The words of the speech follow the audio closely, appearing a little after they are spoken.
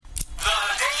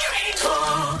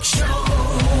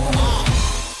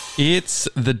It's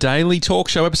the Daily Talk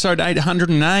Show, episode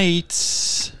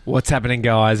 808. What's happening,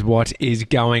 guys? What is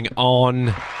going on?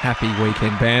 Happy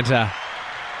weekend banter.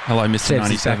 Hello, Mr. Sebs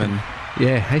 97.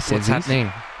 Yeah, hey, Sebs. What's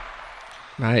happening?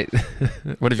 Mate,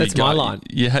 What have that's you got? my line.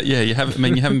 Yeah, you haven't. I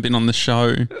mean, you haven't been on the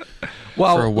show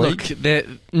Well, for a week. there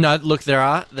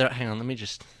are. Hang on, let me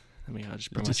just bring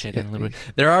my chair down a little bit.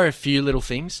 There are a few little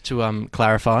things to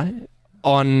clarify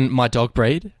on my dog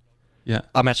breed. Yeah.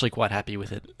 I'm actually quite happy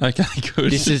with it. Okay,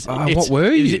 good. This is what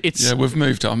were you? Yeah, we've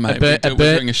moved on, mate. We're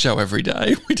We're doing a show every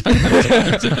day. We don't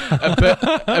have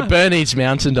to. a Bernese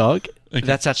mountain dog. Okay.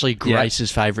 That's actually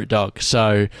Grace's favourite dog.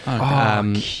 So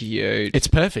Cute. it's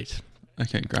perfect.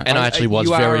 Okay, great. And I actually was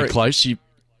you very are- close. You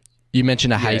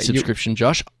mentioned a Yeah, Hay you- subscription,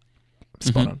 Josh.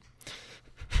 Spot on.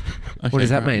 Okay, what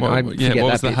does that great. mean? I yeah, forget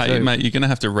what was that the bit Hay, too. mate? You're going to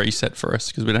have to reset for us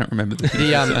because we don't remember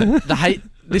the The Hay.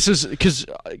 This is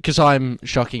because I'm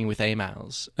shocking with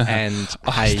emails, and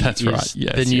Hay that's is right.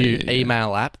 Yes, the new yeah.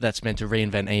 email app that's meant to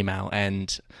reinvent email,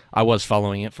 and I was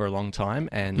following it for a long time,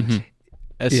 and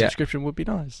a subscription would be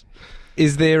nice.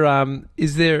 Is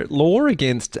there law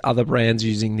against other brands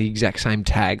using the exact same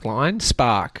tagline?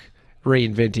 Spark,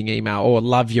 reinventing email, or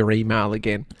love your email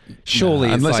again? Surely,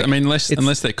 it's unless like, unless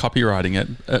it's- they're copywriting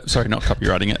it. Sorry, not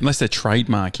copywriting it. Unless they're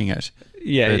trademarking it.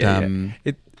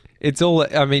 But, It's all.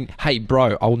 I mean, hey,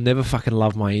 bro, I'll never fucking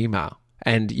love my email,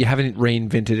 and you haven't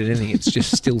reinvented anything. It's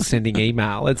just still sending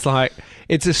email. It's like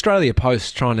it's Australia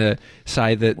Post trying to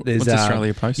say that there's What's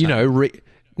Australia Post You say? know,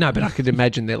 no, but I could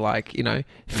imagine they're like,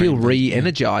 feel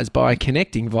re-energized by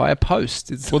connecting via post.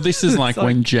 It's, Well, this is like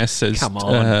when Jess says, come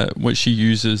on. when she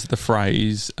uses the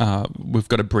phrase, we've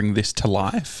got to bring this to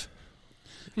life.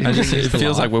 It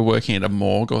feels like we're working at a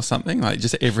morgue or something. Like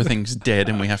just everything's dead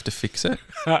and we have to fix it.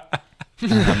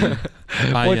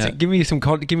 Give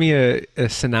me a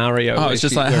scenario. Oh, where it's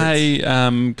just she- like, where it's-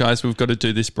 hey, guys, we've got to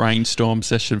do this brainstorm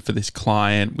session for this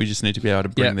client. We just need to be able to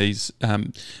bring these.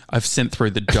 I've sent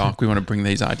through the doc. We want to bring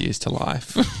these ideas to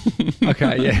life.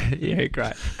 Okay, yeah,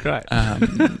 great.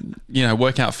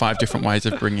 Work out 5 different ways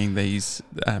of bringing these,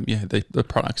 the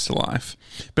products to life.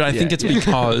 But I think it's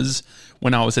because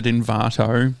when I was at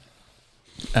Invato,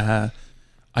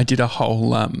 I did a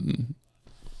whole.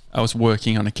 I was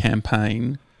working on a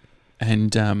campaign,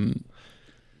 and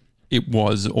it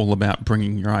was all about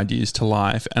bringing your ideas to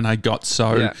life. And I got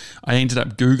I ended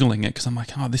up Googling it because I'm like,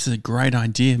 oh, this is a great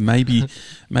idea. Maybe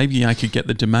I could get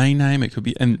the domain name. It could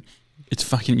be, and it's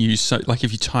fucking used. So like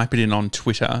if you type it in on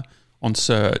Twitter on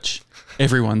search,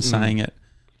 everyone's saying it.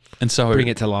 And so Bring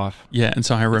it to life. Yeah, and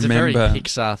so I It's remember a very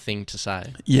Pixar thing to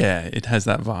say. Yeah, it has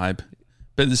that vibe.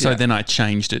 But so then I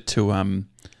changed it to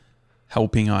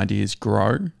helping ideas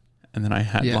grow. And then I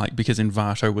had because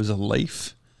Invato was a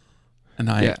leaf, and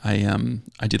I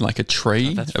did like a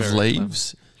tree of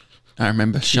leaves. I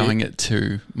remember showing it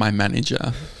to my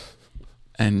manager,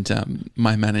 and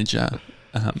my manager,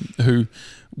 who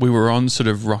we were on sort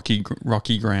of rocky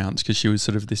grounds because she was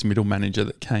sort of this middle manager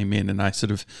that came in, and I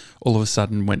sort of all of a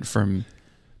sudden went from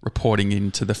reporting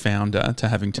into the founder to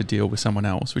having to deal with someone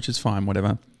else, which is fine,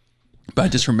 whatever. But I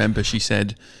just remember she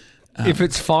said, if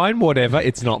it's fine, whatever,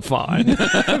 it's not fine.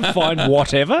 Fine,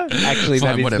 whatever. Actually,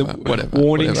 fine, that is whatever, the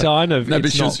warning sign of but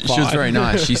it's she not was, fine. she was very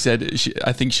nice. She said,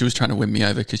 I think she was trying to win me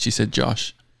over because she said,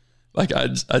 Josh, like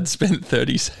I'd spent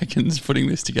 30 seconds putting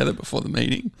this together before the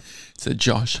meeting. Said,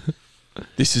 Josh,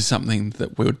 this is something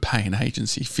that we would pay an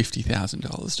agency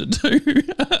 $50,000 to do.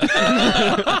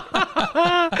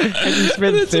 And you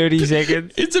spent 30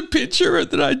 seconds. It's a picture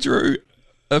that I drew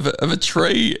of a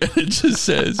tree, and it just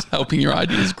says helping your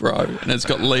ideas grow, and it's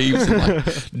got leaves and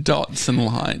like dots and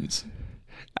lines.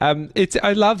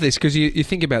 I love this because you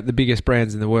think about the biggest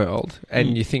brands in the world,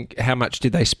 and you think how much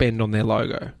did they spend on their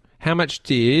logo? How much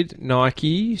did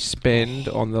Nike spend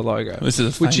on the logo? This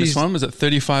is a famous one. Was it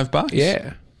 $35?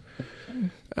 Yeah.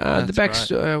 The back.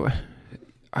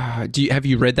 Have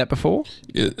you read that before?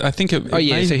 I think it. Oh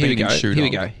yeah. So here we go.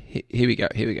 Here we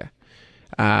go.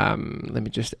 Let me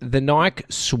just. The Nike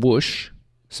swoosh.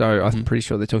 So I'm pretty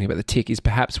sure they're talking about the tick. Is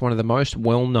perhaps one of the most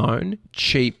well-known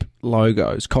cheap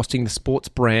logos, costing the sports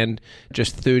brand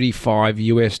just $35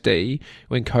 USD.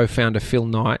 When co-founder Phil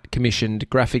Knight commissioned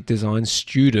graphic design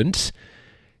student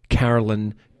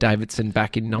Carolyn Davidson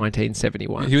back in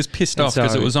 1971. He was pissed off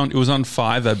because it was on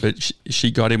Fiverr, but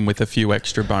she got him with a few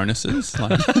extra bonuses.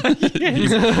 Like he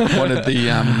wanted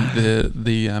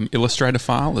the Illustrator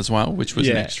file as well, which was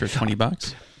an extra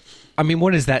 $20. I mean,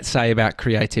 what does that say about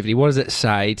creativity? What does it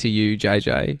say to you,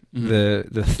 JJ,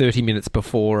 the 30 minutes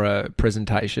before a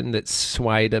presentation that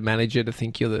swayed a manager to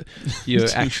think you're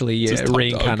actually a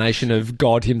reincarnation of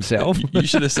God himself? You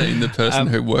should have seen the person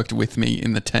who worked with me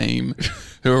in the team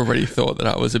who already thought that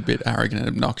I was a bit arrogant and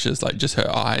obnoxious, like just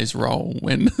her eyes roll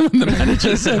when the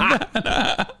manager said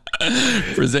that.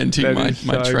 Presenting my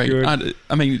trait.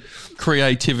 I mean,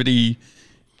 creativity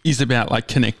is about like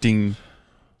connecting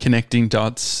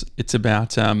dots. It's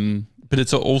about but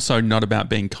it's also not about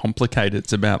being complicated.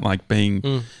 It's about like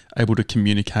being able to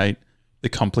communicate the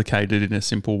complicated in a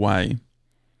simple way.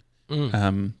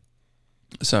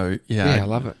 So I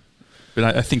love it.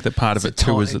 But I think that part of it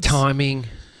too is timing.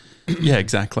 Yeah,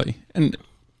 exactly. And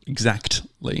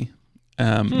exactly.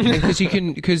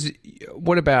 Because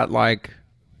what about like,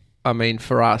 I mean,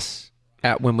 for us,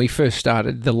 when we first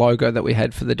started, the logo that we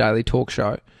had for the Daily Talk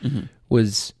Show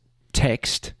was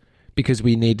text, because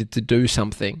we needed to do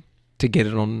something to get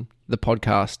it on the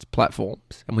podcast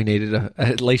platforms, and we needed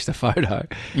at least a photo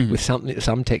with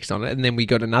some text on it. And then we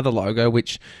got another logo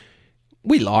which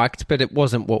we liked, but it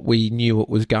wasn't what we knew it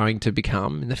was going to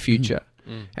become in the future.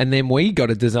 And then we got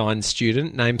a design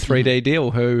student named 3D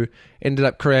Deal who ended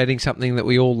up creating something that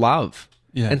we all love.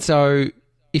 Yeah. And so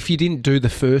if you didn't do the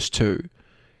first two,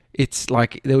 it's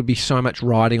like there would be so much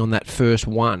riding on that first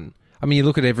one. I mean, you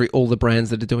look at all the brands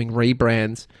that are doing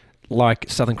rebrands, like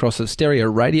Southern Cross Stereo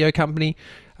Radio Company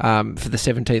for the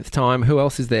 17th time. Who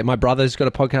else is there? My brother's got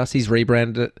a podcast. He's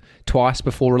rebranded it twice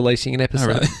before releasing an episode.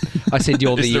 Oh, really? I said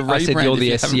you're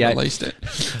the SCA.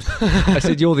 I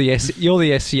said you're the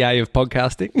SCA of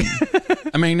podcasting.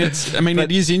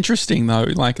 It is interesting though.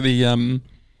 Like the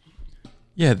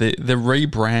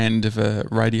rebrand of a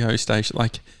radio station,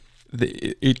 like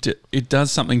it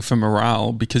does something for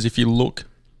morale, because if you look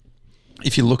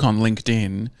on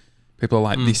LinkedIn, people are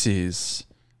like, this is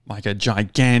like a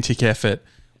gigantic effort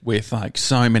with like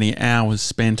so many hours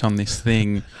spent on this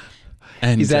thing.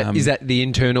 And is that the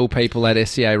internal people at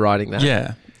SCA writing that?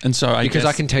 Yeah. And so I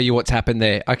can tell you what's happened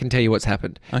there. I can tell you what's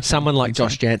happened. Okay. Someone like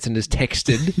Josh Jansen has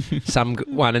texted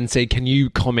someone and said, "Can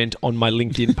you comment on my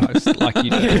LinkedIn post like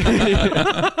you do?"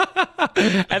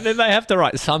 And then they have to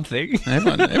write something.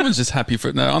 Everyone's just happy for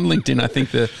it. No, on LinkedIn, I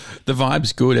think the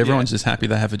vibe's good. Everyone's just happy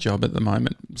they have a job at the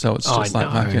moment. So it's just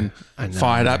fucking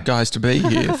fired up guys to be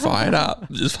here. Fired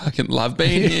up. Just fucking love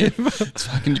being here. It's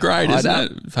fucking great, isn't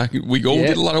it? Fucking, we all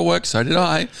did a lot of work. So did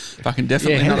I. Fucking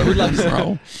definitely not a recruitment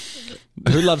role.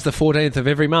 Who loves the 14th of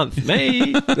every month?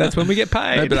 Me. That's when we get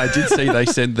paid. No, but I did see they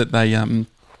said that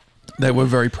they were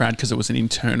very proud because it was an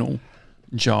internal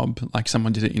job. Like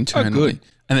someone did it internally.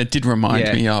 And it did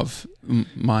remind me of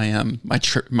my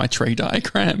tree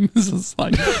diagram. It's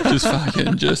like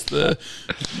just the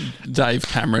Dave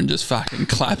Cameron just fucking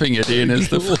clapping it in as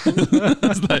they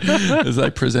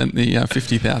present the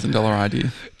 $50,000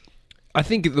 idea. I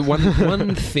think the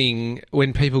one thing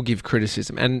when people give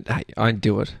criticism, and hey, I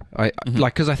do it,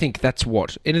 because I think that's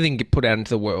what anything get put out into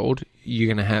the world, you're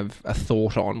going to have a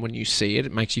thought on when you see it.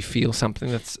 It makes you feel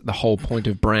something. That's the whole point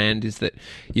of brand, is that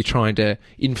you're trying to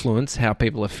influence how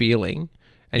people are feeling,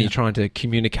 and you're trying to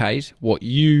communicate what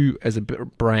you as a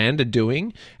brand are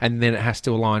doing, and then it has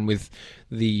to align with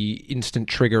the instant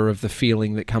trigger of the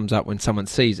feeling that comes up when someone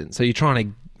sees it. So you're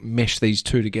trying to mesh these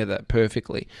two together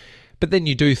perfectly. But then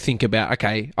you do think about,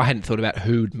 okay, I hadn't thought about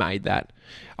who'd made that.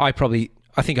 I think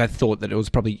I thought that it was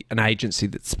probably an agency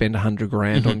that spent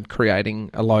 $100,000 on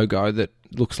creating a logo that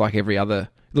looks like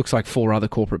looks like 4 other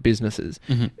corporate businesses.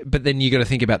 But then you got to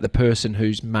think about the person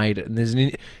who's made it, and there's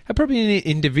probably an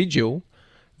individual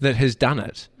that has done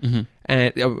it,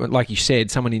 and like you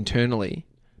said, someone internally.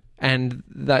 And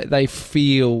they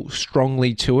feel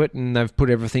strongly to it, and they've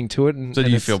put everything to it. And, so do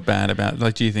you feel bad about?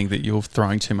 Like, do you think that you're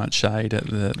throwing too much shade at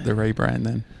the rebrand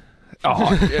then?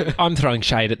 I'm throwing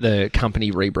shade at the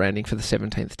company rebranding for the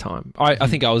 17th time. I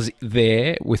think I was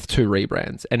there with 2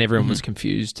 rebrands, and everyone was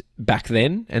confused back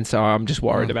then, and so I'm just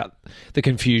worried about the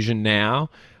confusion now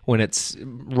when it's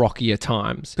rockier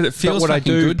times. But it feels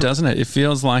good, doesn't it? It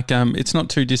feels like it's not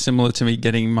too dissimilar to me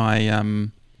getting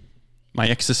my my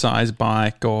exercise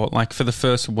bike, or like for the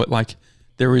first, like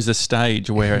there is a stage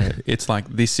where it's like,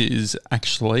 this is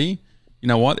actually, you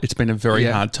know what? It's been a very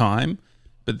hard time,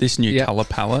 but this new color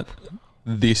palette,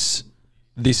 this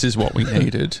is what we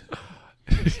needed.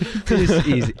 This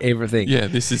is everything. Yeah,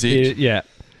 this is it. Yeah.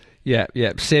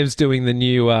 Sev's doing the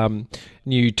new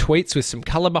tweets with some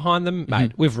color behind them,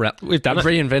 mate. We've done it.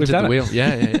 Reinvented the wheel.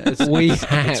 Yeah. We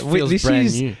have. This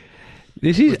is new.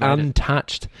 This is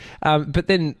untouched. But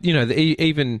then,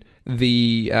 even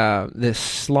the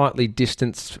slightly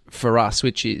distance for us,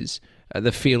 which is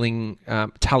the feeling.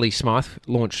 Tully Smythe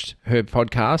launched her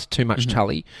podcast, Too Much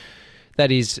Tully.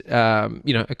 That is,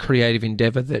 a creative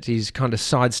endeavour that is kind of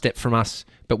sidestepped from us,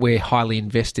 but we're highly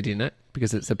invested in it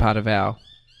because it's a part of our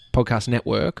podcast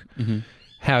network. Mm-hmm.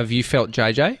 How have you felt,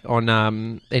 JJ,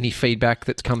 on any feedback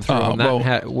that's come through on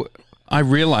that? Well, I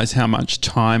realise how much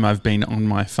time I've been on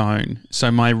my phone.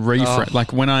 So my refresh,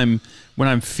 like when I'm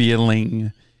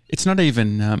feeling, it's not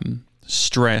even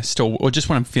stressed or just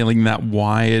when I'm feeling that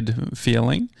wired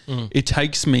feeling, it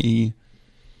takes me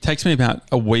about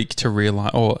a week to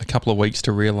realise, or a couple of weeks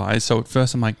to realise. So at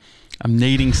first I'm like, I'm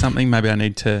needing something. Maybe I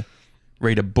need to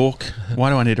read a book. Why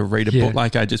do I need to read a book?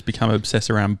 Like I just become obsessed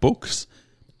around books.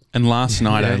 And last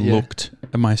night I looked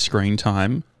at my screen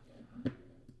time.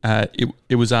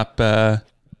 It was up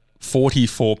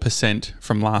 44%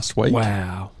 from last week.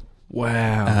 Wow.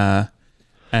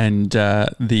 And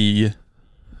I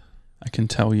can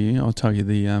tell you, I'll tell you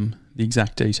the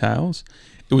exact details.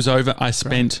 It was over. I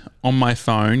spent on my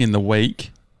phone in the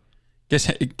week.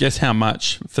 Guess how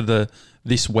much for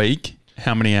this week?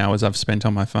 How many hours I've spent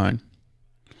on my phone?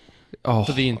 Oh,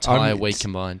 for the entire week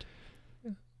combined.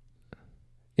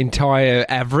 Entire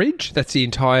average? That's the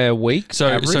entire week.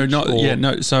 So not or?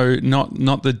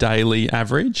 not the daily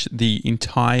average. The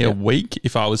entire week.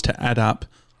 If I was to add up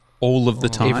all of the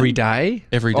time, every day.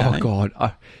 Oh God.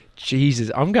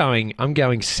 Jesus, I'm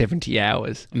going 70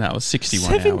 hours. No, it was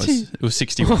 61 hours. It was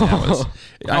 61 hours.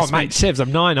 Mate, Sevs,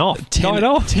 I'm 9 off. 10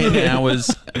 hours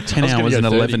 10 hours and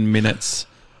 11 minutes.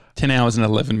 10 hours and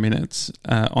 11 minutes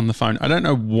on the phone. I don't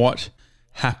know what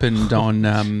happened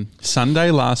on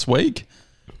Sunday last week,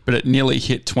 but it nearly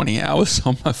hit 20 hours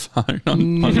on my phone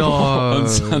on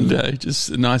Sunday. Just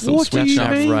a nice little switch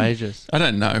up. Outrageous. I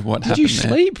don't know what happened. Did you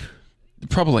sleep?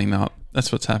 Probably not.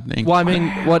 That's what's happening. Well, I mean,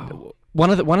 one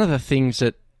of the things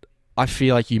that I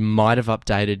feel like you might have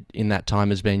updated in that time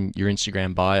has been your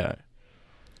Instagram bio.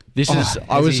 This is the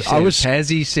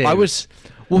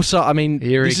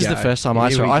first time I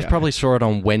saw it. I probably saw it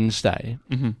on Wednesday.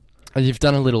 Mm-hmm. And you've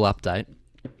done a little update.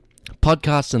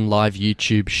 Podcast and live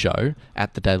YouTube show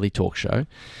at the Daily Talk Show.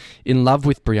 In love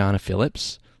with Brianna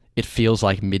Phillips. It feels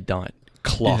like midnight.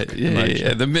 Clock.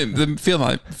 Yeah.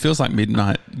 The feels like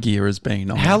midnight gear has been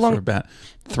on for about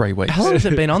 3 weeks. How long has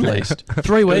it been on there?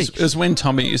 3 weeks. It was when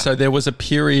Tommy. So there was a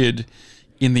period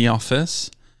in the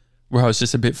office where I was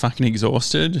just a bit fucking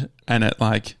exhausted, and at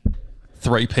like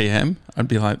 3 p.m. I'd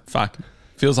be like, "Fuck,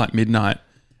 feels like midnight."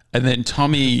 And then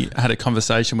Tommy had a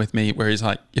conversation with me where he's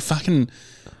like, "You fucking,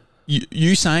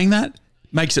 you saying that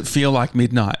makes it feel like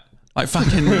midnight." Like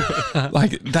fucking,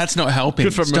 like that's not helping.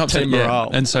 Good for team morale.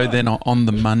 And so then on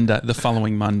the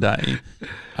following Monday,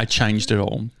 I changed it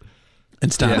all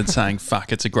and started saying,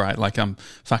 "Fuck, it's a great." Like I'm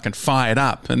fucking fired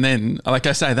up, and then like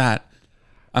I say that,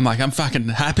 I'm like I'm fucking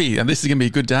happy, and this is gonna be a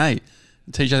good day.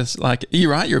 TJ's like, "Are you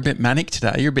right? You're a bit manic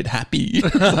today. You're a bit happy."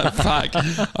 Like, fuck,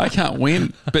 I can't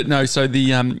win. But no, so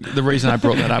the reason I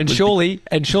brought that up, and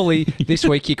surely this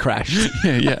week you crashed.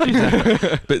 yeah,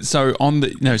 exactly. But so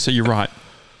so you're right.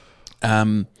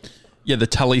 The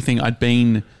Tully thing, I'd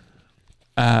been,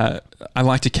 I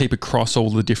like to keep across all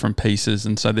the different pieces.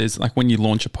 And so there's like when you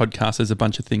launch a podcast, there's a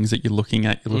bunch of things that you're looking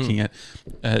at. You're looking at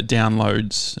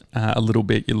downloads a little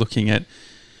bit. You're looking at,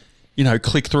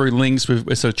 click-through links.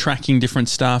 We're sort of tracking different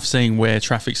stuff, seeing where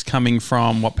traffic's coming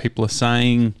from, what people are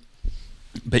saying.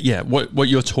 But yeah, what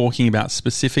you're talking about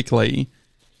specifically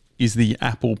is the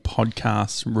Apple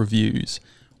Podcast reviews,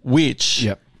 which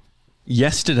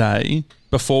yesterday,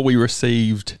 before we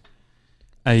received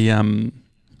a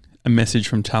message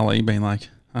from Tully being like,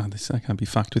 "Oh, I can't be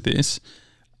fucked with this,"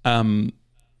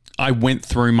 I went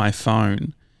through my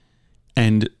phone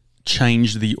and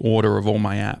changed the order of all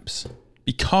my apps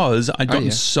because I'd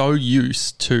gotten so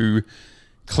used to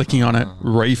clicking on it,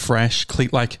 refresh,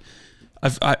 click like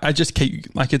I just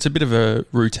keep like it's a bit of a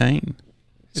routine.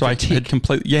 So I had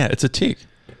completely it's a tick.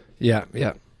 Yeah.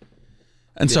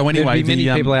 And so anyway, there'd be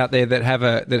many people out there that have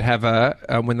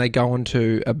a when they go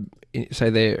onto say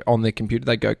they're on their computer,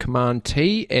 they go Command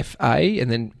T FA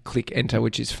and then click Enter,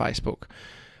 which is Facebook.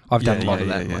 I've done a lot of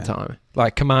that in my time.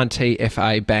 Like Command T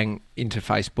FA, bang into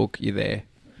Facebook, you're there.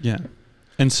 Yeah,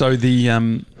 and so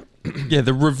the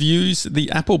reviews, the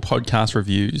Apple Podcast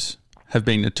reviews have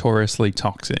been notoriously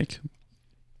toxic.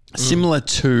 Similar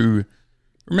to,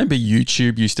 remember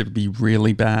YouTube used to be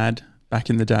really bad back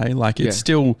in the day. Like it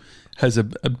still has a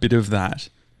bit of that,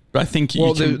 but I think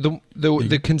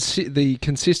the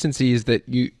consistency is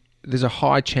that there's a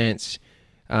high chance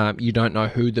you don't know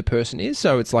who the person is,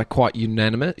 so it's like quite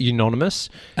unanimous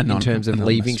in terms of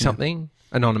leaving something.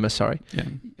 Anonymous, sorry.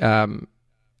 Yeah.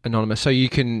 anonymous, so you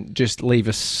can just leave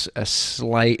a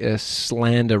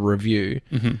slander review.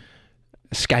 Mm-hmm.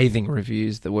 Scathing review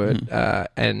is the word,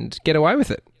 and get away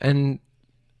with it, and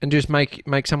just make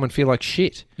someone feel like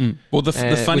shit. Well, the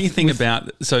funny thing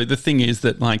the thing is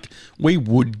that like we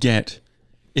would get,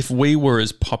 if we were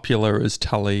as popular as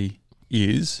Tully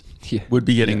is, would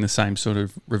be getting the same sort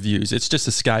of reviews. It's just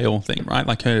a scale thing, right?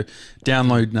 Like her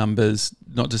download numbers,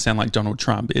 not to sound like Donald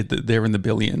Trump, they're in the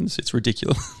billions. It's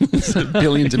ridiculous.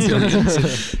 Billions and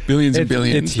billions. Billions and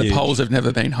billions. The polls have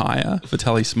never been higher for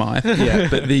Tully Smythe. Yeah.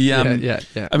 But the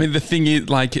I mean, the thing is,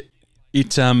 like,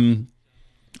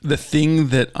 the thing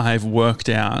that I've worked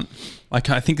out, like,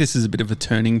 I think this is a bit of a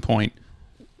turning point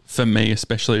for me,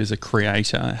 especially as a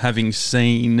creator, having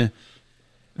seen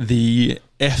the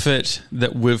effort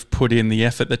that we've put in, the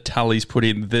effort that Tully's put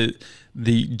in,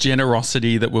 the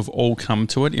generosity that we've all come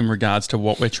to it in regards to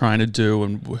what we're trying to do,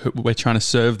 and we're trying to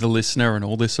serve the listener and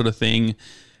all this sort of thing.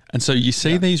 And so you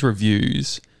see these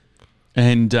reviews,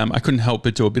 and I couldn't help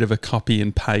but do a bit of a copy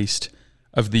and paste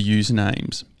of the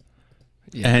usernames.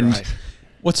 Yeah, and right.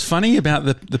 What's funny about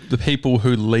the people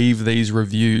who leave these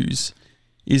reviews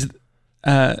is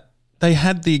they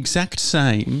had the exact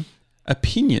same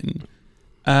opinion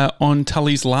on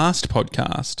Tully's last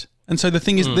podcast. And so the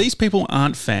thing is, these people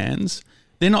aren't fans.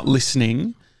 They're not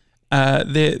listening.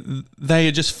 They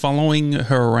are just following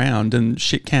her around and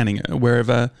shit canning her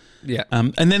wherever. Yeah.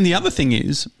 And then the other thing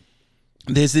is,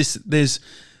 there's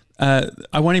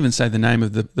I won't even say the name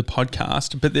of the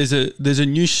podcast, but there's a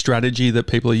new strategy that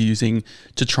people are using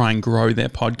to try and grow their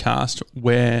podcast,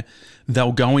 where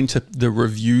they'll go into the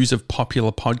reviews of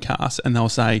popular podcasts and they'll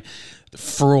say,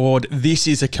 fraud, this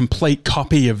is a complete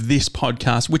copy of this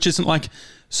podcast, which isn't like,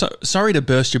 so sorry to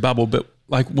burst your bubble, but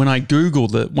like when I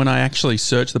Googled it, when I actually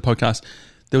searched the podcast,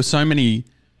 there were so many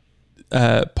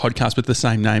podcasts with the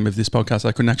same name of this podcast,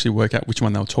 I couldn't actually work out which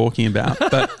one they were talking about.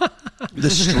 But the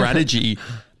strategy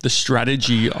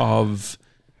of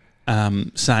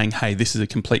saying, hey, this is a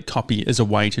complete copy, as a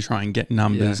way to try and get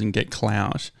numbers and get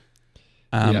clout.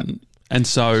 And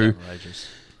so,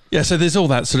 so there's all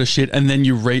that sort of shit, and then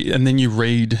you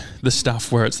read the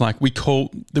stuff where it's like we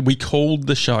called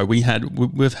the show.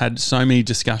 We've had so many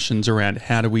discussions around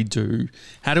how do we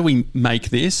make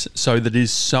this so that it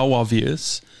is so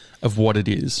obvious of what it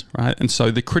is, right? And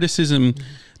so the criticism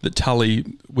that Tully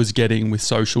was getting with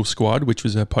Social Squad, which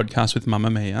was her podcast with Mamma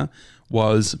Mia,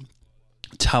 was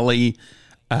Tully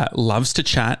loves to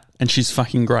chat and she's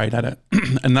fucking great at it.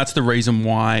 And that's the reason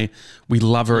why we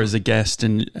love her as a guest,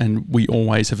 and we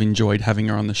always have enjoyed having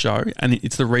her on the show. And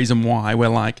it's the reason why we're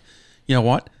like, you know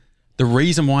what? The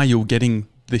reason why you're getting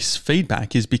this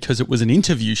feedback is because it was an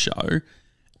interview show.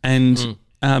 And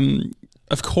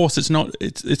of course it's not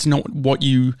what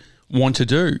you want to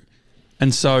do.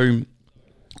 And so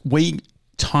we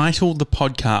titled the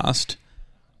podcast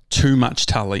Too Much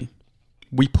Tully.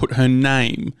 We put her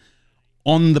name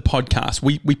on the podcast.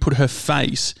 We put her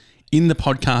face in the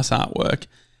podcast artwork,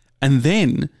 and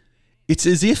then it's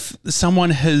as if someone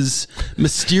has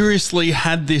mysteriously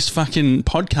had this fucking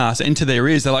podcast enter their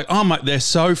ears. They're like, oh my, they're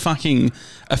so fucking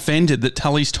offended that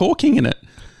Tully's talking in it.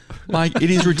 Like, it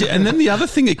is ridiculous. And then the other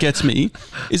thing that gets me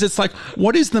is it's like,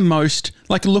 what is the most,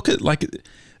 like, look at like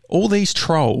all these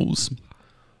trolls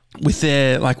with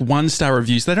their like 1-star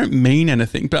reviews. They don't mean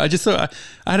anything, but I just thought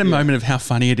I had a moment of how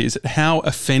funny it is, how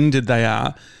offended they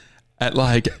are at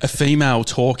like a female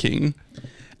talking.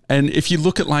 And if you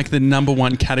look at like the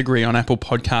 #1 category on Apple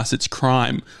Podcasts, it's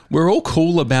crime. We're all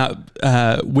cool about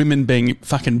women being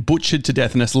fucking butchered to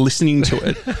death and us listening to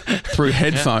it through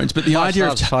headphones. But the idea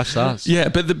of 5 stars. Yeah,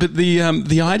 but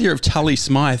the idea of Tully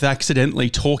Smythe accidentally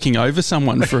talking over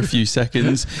someone for a few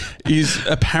seconds is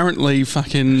apparently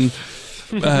fucking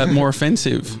more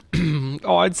offensive.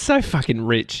 Oh, it's so fucking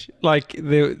rich. Like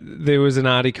there was an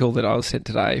article that I was sent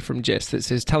today from Jess that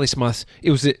says Tully Smythe.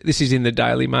 This is in the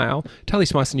Daily Mail. Tully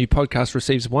Smythe's new podcast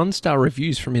receives 1-star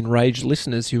reviews from enraged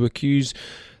listeners who accuse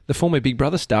the former Big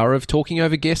Brother star of talking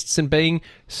over guests and being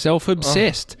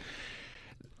self-obsessed.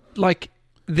 Like,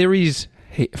 there is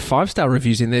 5-star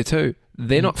reviews in there too.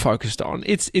 They're not focused on.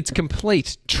 It's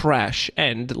complete trash,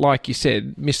 and like you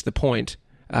said, missed the point.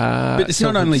 But it's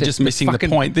not only just missing the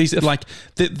point. These like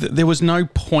there was no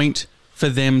point for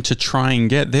them to try and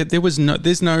get. There's no.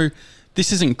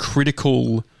 This isn't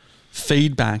critical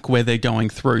feedback where they're going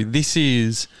through. This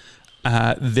is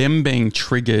them being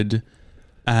triggered,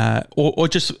 or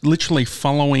just literally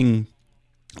following.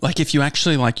 Like, if you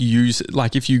actually like use,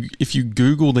 like if you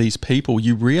Google these people,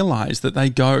 you realize that they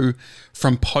go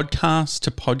from podcast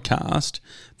to podcast.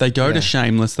 They go to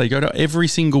Shameless. They go to every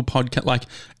single podcast, like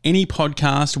any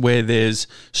podcast where there's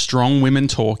strong women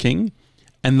talking,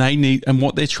 and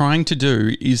what they're trying to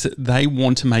do is that they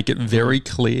want to make it very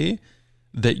clear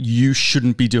that you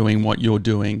shouldn't be doing what you're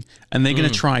doing, and they're going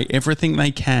to try everything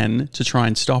they can to try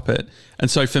and stop it.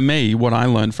 And so for me, what I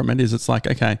learned from it is it's like,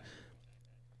 okay,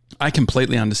 I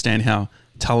completely understand how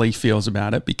Tully feels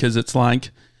about it, because it's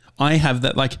like I have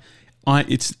that, like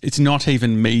it's not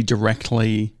even me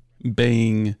directly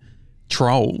being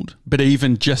trolled, but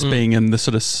even just being in the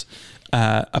sort of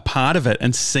a part of it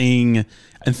and seeing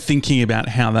and thinking about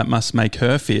how that must make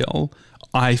her feel,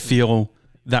 I feel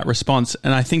that response.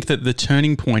 And I think that the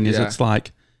turning point is it's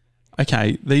like,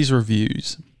 okay, these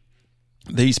reviews,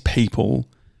 these people,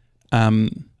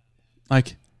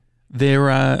 like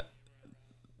they're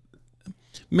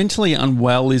mentally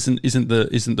unwell isn't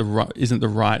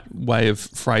the right way of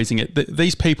phrasing it.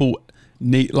 These people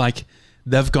need, like,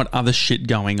 they've got other shit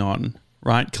going on,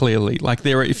 right? Clearly, like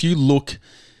if you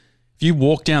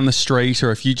walk down the street, or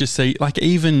if you just see, like,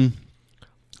 even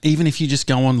if you just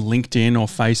go on LinkedIn or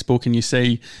Facebook and you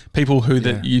see people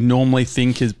that you normally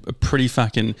think is pretty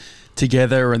fucking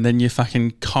together, and then you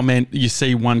fucking you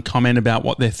see one comment about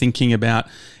what they're thinking about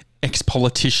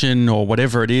ex-politician or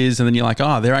whatever it is, and then you're like,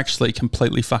 oh, they're actually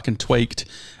completely fucking tweaked.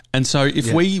 And so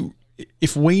if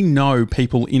we know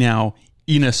people in our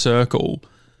inner circle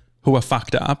who are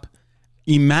fucked up,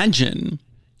 imagine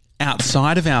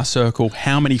outside of our circle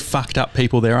how many fucked up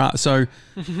people there are. So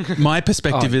my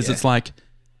perspective is it's like,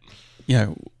 you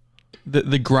know,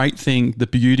 the great thing, the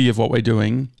beauty of what we're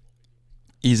doing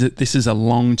is that this is a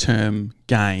long-term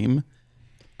game,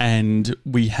 and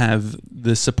we have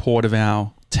the support of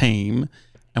our team,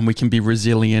 and we can be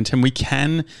resilient, and we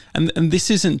can, and this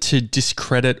isn't to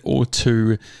discredit or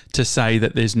to say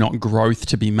that there's not growth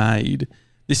to be made.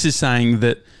 This is saying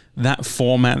that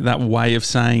format, that way of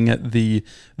saying it,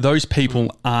 those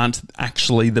people aren't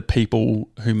actually the people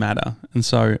who matter. And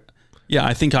so, yeah,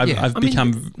 I think I've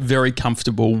become very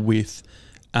comfortable with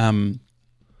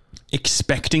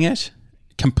expecting it,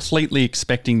 completely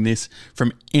expecting this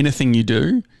from anything you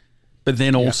do, but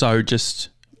then also just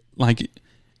like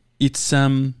it's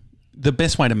the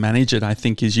best way to manage it, I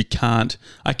think, is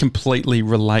I completely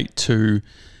relate to,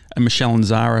 and Michelle and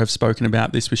Zara have spoken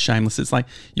about this with Shameless, it's like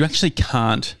you actually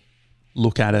can't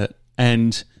look at it,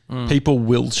 and people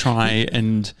will try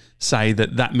and say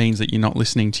that means that you're not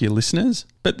listening to your listeners,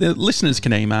 but the listeners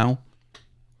can email.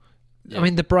 I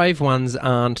mean, the brave ones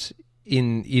aren't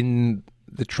in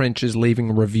the trenches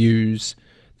leaving reviews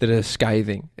that are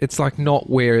scathing. It's like not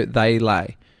where they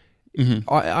lay. Mm-hmm.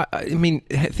 I mean,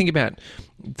 think about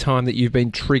time that you've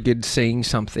been triggered seeing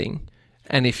something,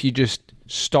 and if you just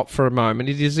stop for a moment,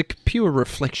 it is a pure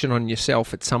reflection on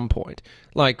yourself at some point.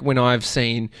 Like when I've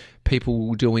seen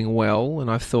people doing well and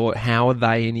I've thought, how are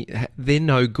they? They're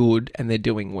no good and they're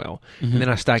doing well. Mm-hmm. And then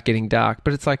I start getting dark.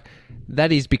 But it's like,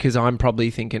 that is because I'm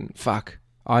probably thinking, fuck,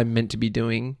 I'm meant to be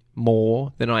doing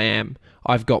more than I am.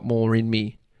 I've got more in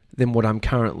me than what I'm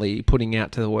currently putting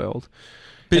out to the world.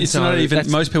 But and it's so not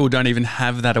even, most people don't even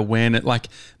have that awareness. Like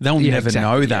they'll never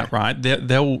know that, right?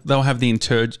 They'll have the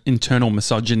internal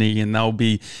misogyny, and they'll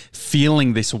be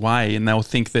feeling this way, and they'll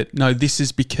think that, no, this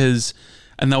is because,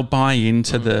 and they'll buy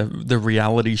into the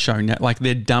reality show. Like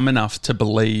they're dumb enough to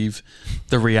believe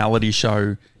the reality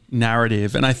show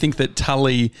narrative. And I think that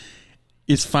Tully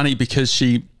is funny because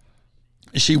she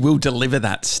will deliver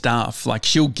that stuff. Like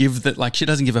she'll give that, like she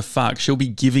doesn't give a fuck. She'll be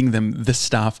giving them the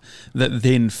stuff that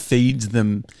then feeds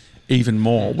them even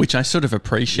more, which I sort of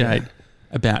appreciate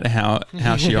about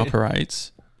how she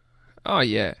operates. Oh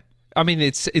yeah. I mean,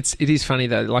 it is funny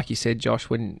though, like you said, Josh,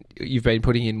 when you've been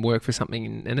putting in work for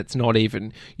something and it's not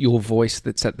even your voice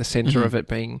that's at the center of it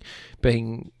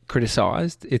being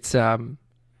criticized. It's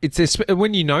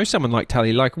when you know someone like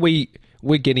Tully, like we're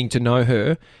getting to know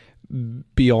her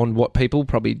beyond what people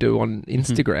probably do on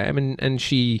Instagram, and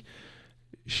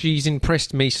she's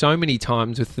impressed me so many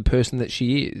times with the person that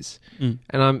she is,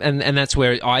 and that's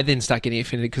where I then start getting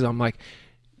offended, because I'm like,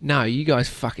 no, you guys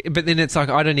fuck it. But then it's like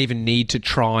I don't even need to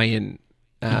try and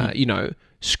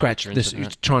scratch this,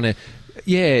 trying to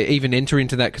even enter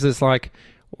into that, because it's like,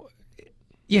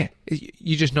 you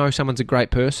just know someone's a great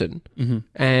person,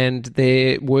 and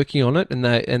they're working on it,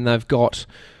 and they've got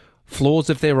flaws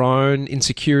of their own,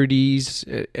 insecurities,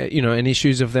 and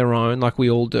issues of their own, like we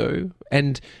all do.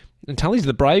 And Tully's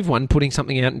the brave one putting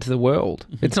something out into the world.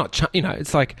 It's not,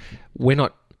 it's like we're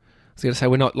not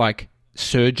like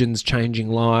surgeons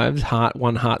changing lives,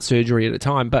 one heart surgery at a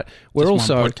time, but we're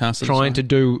also trying to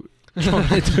do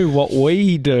what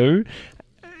we do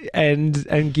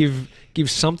and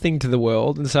give something to the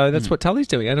world. And so that's what Tully's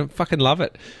doing, and I fucking love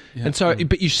it. Yeah. And so,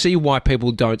 but you see why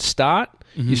people don't start.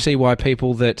 You see why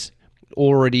people that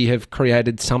already have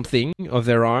created something of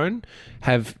their own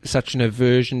have such an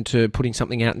aversion to putting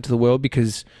something out into the world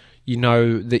because you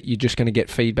know that you're just going to get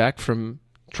feedback from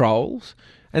trolls.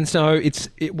 And so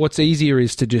what's easier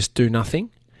is to just do nothing,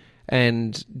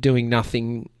 and doing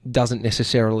nothing doesn't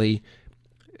necessarily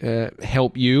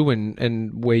help you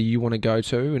and where you want to go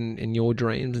to and your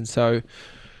dreams. And so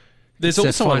there's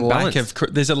also a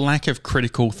lack of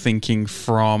critical thinking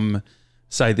from,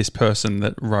 say, this person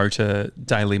that wrote a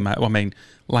Daily Mail. Well, I mean,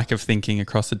 lack of thinking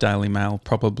across the Daily Mail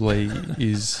probably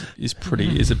is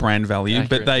a brand value.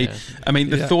 Accurate, but I mean,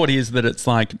 the thought is that it's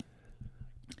like,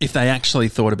 if they actually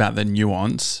thought about the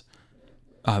nuance,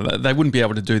 they wouldn't be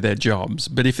able to do their jobs.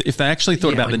 But if they actually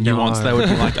thought about the nuance, they would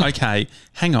be like, okay,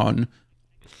 hang on.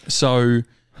 So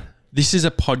this is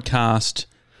a podcast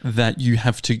that you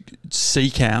have to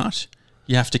seek out,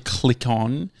 you have to click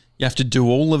on, you have to do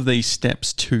all of these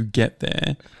steps to get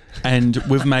there. And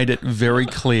we've made it very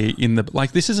clear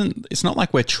it's not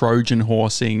like we're Trojan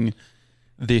horsing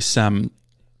this.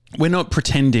 We're not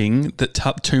pretending that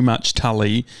Too Much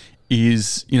Tully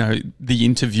is, the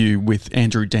interview with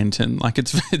Andrew Denton. Like,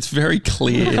 it's very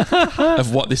clear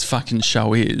of what this fucking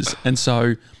show is. And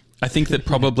so I think that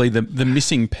probably the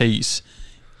missing piece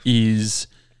is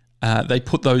they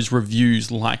put those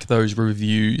reviews like those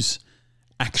reviews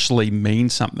actually mean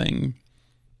something.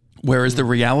 Whereas the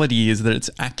reality is that it's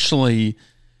actually...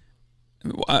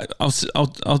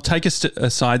 I'll take a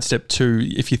sidestep to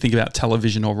if you think about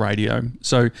television or radio.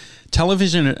 So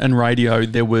television and radio,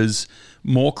 there was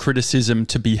more criticism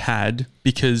to be had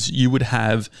because you would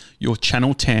have your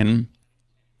Channel 10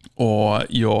 or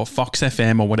your Fox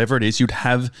FM or whatever it is. You'd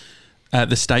have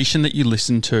the station that you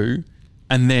listen to,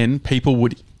 and then people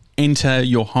would enter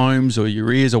your homes or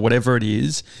your ears or whatever it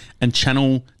is, and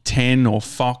Channel 10 or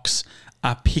Fox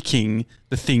are picking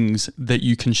the things that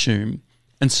you consume.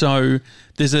 And so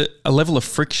there's a level of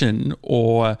friction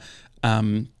or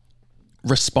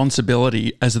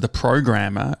responsibility as the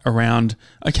programmer around,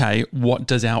 okay, what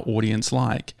does our audience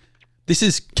like? This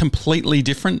is completely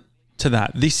different to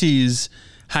that. This is,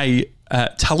 hey,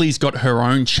 Tully's got her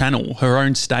own channel, her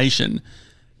own station.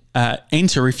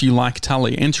 Enter if you like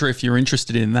Tully. Enter if you're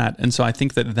interested in that. And so I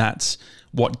think that that's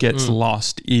what gets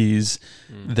lost is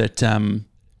that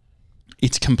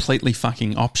it's completely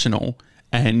fucking optional.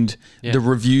 And the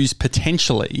reviews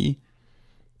potentially,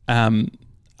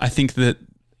 I think that,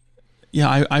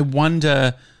 I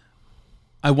wonder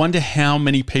how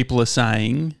many people are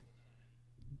saying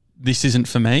this isn't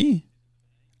for me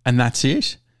and that's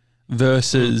it,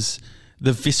 versus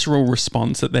the visceral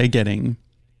response that they're getting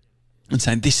and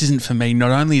saying this isn't for me.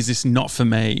 Not only is this not for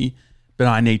me, but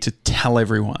I need to tell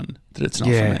everyone that it's not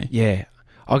for me. Yeah,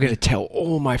 I'm going to tell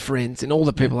all my friends and all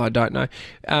the people I don't know.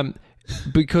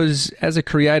 Because as a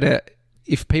creator,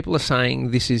 if people are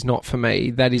saying this is not for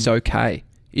me, that is okay.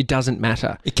 It doesn't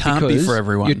matter. It can't be for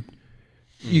everyone.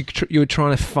 You're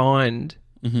trying to find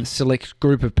a select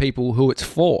group of people who it's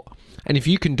for. And if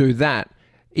you can do that,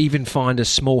 even find a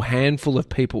small handful of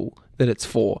people that it's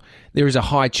for, there is a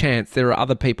high chance there are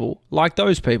other people like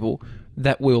those people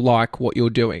that will like what you're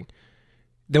doing.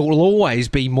 There will always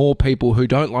be more people who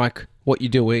don't like what you're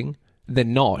doing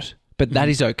than not. But that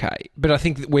is okay. But I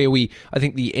think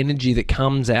the energy that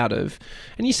comes out of,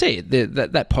 and you see it,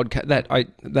 that podcast,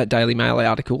 that Daily Mail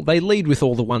article, they lead with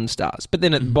all the 1 stars, but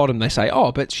then at the bottom they say,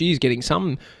 oh, but she's getting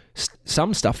some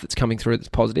stuff that's coming through that's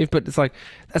positive. But it's like,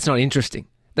 that's not interesting.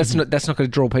 That's not going to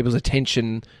draw people's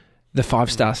attention. The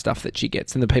 5-star stuff that she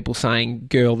gets, and the people saying,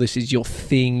 "Girl, this is your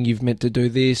thing. You've meant to do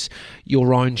this.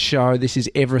 Your own show. This is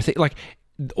everything." Like,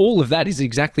 all of that is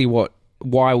exactly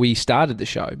why we started the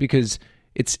show, because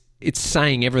it's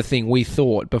saying everything we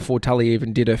thought before Tully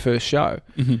even did her first show,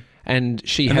 and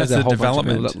she has a whole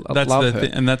development. Bunch of people that love her.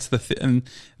 And that's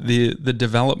the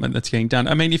development that's getting done.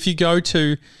 I mean, if you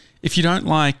don't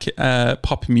like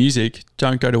pop music,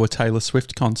 don't go to a Taylor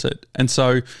Swift concert. And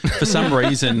so, for some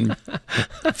reason,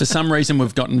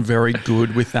 we've gotten very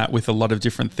good with that with a lot of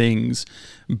different things.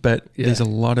 But there's a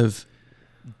lot of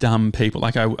dumb people.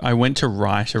 Like I went to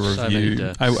write a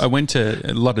review. I went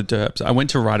to a lot of derps. I went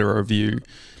to write a review,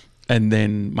 and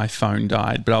then my phone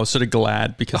died. But I was sort of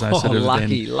glad because I sort of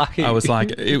lucky. I was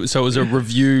like, it was a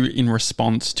review in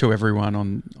response to everyone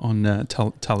on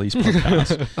Tully's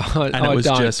podcast. And it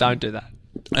was don't do that.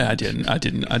 I didn't. I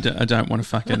don't want to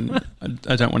fucking.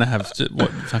 I don't want to have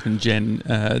what fucking Jen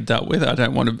dealt with. I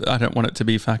don't want it to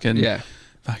be fucking.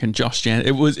 Fucking Josh Jan.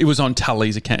 It was on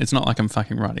Tully's account. It's not like I'm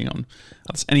fucking writing on.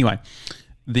 Anyway,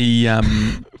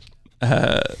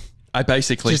 I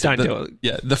basically just don't do it.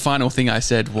 Yeah, the final thing I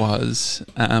said was,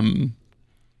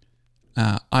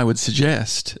 I would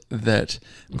suggest that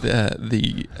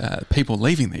the people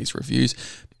leaving these reviews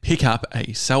pick up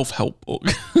a self-help book.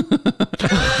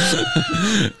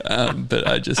 But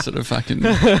I just sort of fucking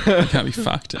can't be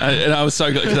fucked. And I was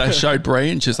so good because I showed Brie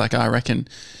and she's like, I reckon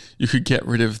you could get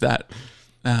rid of that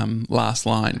last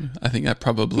line. I think that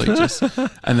probably just...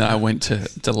 And then I went to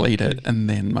delete it and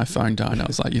then my phone died. I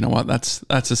was like, you know what? That's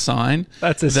a sign.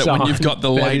 That's a sign. When you've got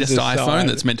the latest iPhone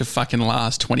that's meant to fucking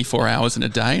last 24 hours in a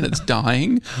day and it's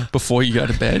dying before you go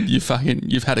to bed, you've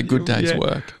had a good day's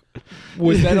work.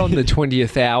 Was that on the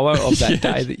 20th hour of that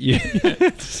day that you...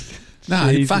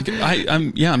 No, fuck it.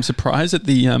 I'm surprised at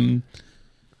the...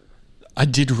 I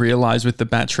did realise with the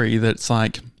battery that it's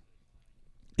like...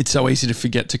 It's so easy to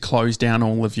forget to close down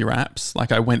all of your apps.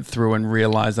 Like I went through and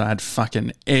realised I had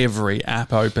fucking every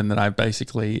app open that I've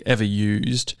basically ever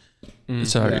used.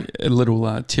 A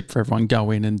little tip for everyone: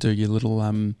 go in and do your little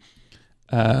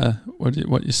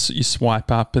you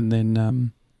swipe up and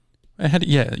then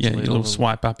your little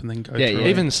swipe up and then go through.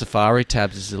 Even Safari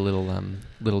tabs is a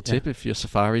little tip. If your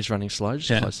Safari's running slow,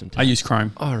 just close them tabs. I use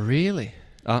Chrome. Oh, really?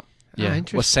 Yeah.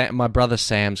 Interesting. Well, my brother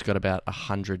Sam's got about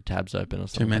 100 tabs open or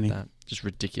something. Too many. Like that. Just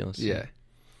ridiculous. Yeah.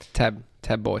 Tab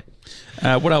boy.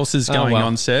 What else is going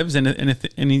on, Sevs?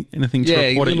 Anything to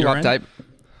report at your update.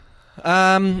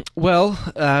 End?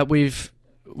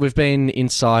 We've been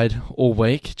inside all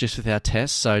week just with our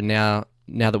tests. So now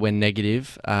that we're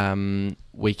negative,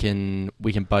 we can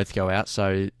both go out.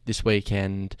 So this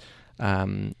weekend,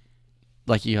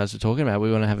 like you guys were talking about,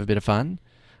 we want to have a bit of fun.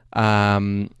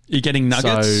 You're getting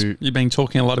nuggets. So, you've been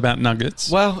talking a lot about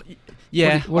nuggets. Well,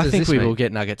 yeah, what I think we mean? will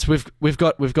get nuggets. We've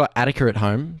got Attica at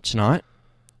home tonight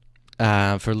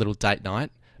for a little date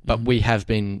night, but we have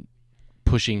been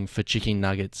pushing for chicken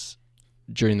nuggets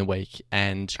during the week.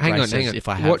 And Grace says if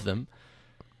I have them,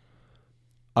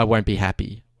 I won't be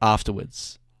happy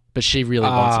afterwards. But she really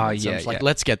wants them. So like,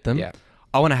 let's get them. Yeah.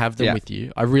 I want to have them with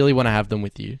you. I really want to have them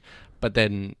with you. But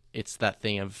then it's that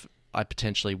thing of I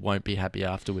potentially won't be happy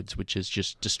afterwards, which is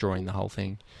just destroying the whole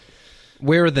thing.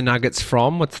 Where are the nuggets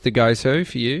from? What's the go-to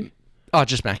for you? Oh,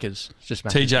 just Macca's.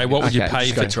 TJ, what would you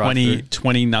pay for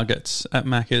 20 nuggets at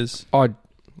Macca's?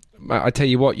 I tell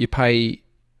you what, you pay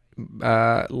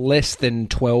less than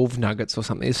 12 nuggets or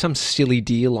something. There's some silly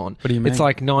deal on. What do you mean? It's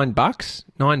like $9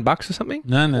 or something?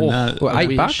 No. Or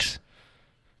 $8?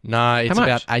 No, it's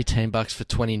about $18 for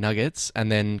 20 nuggets.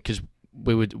 And then, because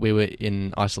we were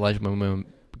in isolation when we were going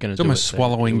to do it. It's almost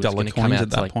swallowing dollar coins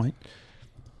at that point.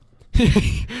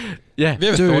 Yeah. Have you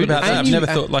ever thought about that? I've never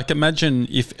thought, like, imagine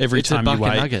if every time you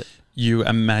ate, you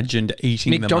imagined eating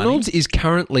McDonald's the money. Is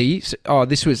currently...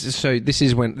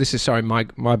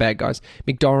 my bad, guys.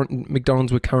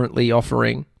 McDonald's were currently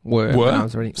offering...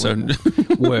 McDonald's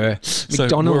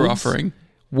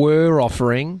were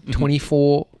offering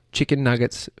 24 chicken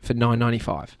nuggets for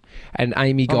 $9.95. And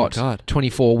Amy got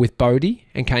 24 with Bodhi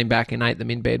and came back and ate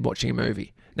them in bed watching a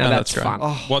movie. Now that's fun.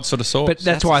 Oh, what sort of sauce? But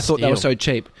that's why I thought they were so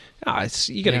cheap.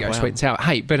 You got to go sweet and sour.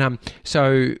 Hey, but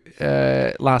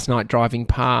last night driving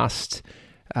past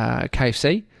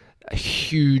KFC, a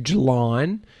huge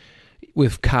line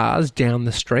with cars down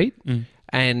the street,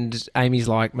 and Amy's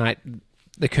like, mate,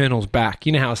 the Colonel's back.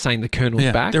 You know how I was saying the Colonel's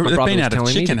back? My brother was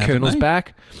telling me the Colonel's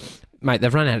back. Mate,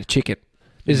 they've run out of chicken.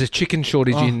 There's a chicken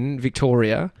shortage in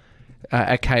Victoria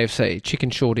at KFC. Chicken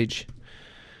shortage.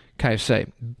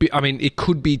 KFC. I mean, it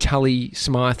could be Tully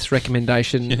Smythe's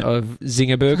recommendation of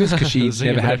Zinger burgers because she's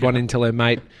never had one until her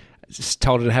mate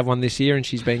told her to have one this year, and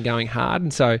she's been going hard.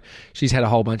 And so she's had a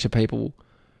whole bunch of people,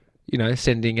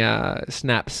 sending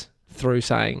snaps through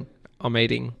saying, I'm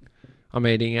eating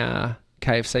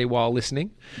KFC while listening.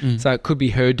 So it could be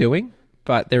her doing,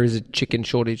 but there is a chicken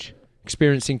shortage.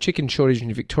 Experiencing chicken shortage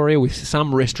in Victoria with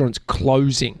some restaurants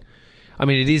closing. I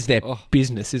mean, it is their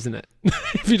business, isn't it?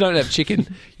 If you don't have chicken,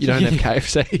 you don't have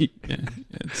KFC.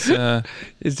 Yeah,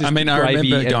 it's just I remember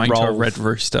going to a Red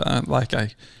Rooster. Like I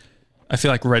feel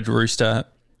like Red Rooster,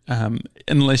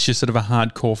 unless you're sort of a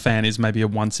hardcore fan, is maybe a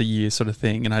once a year sort of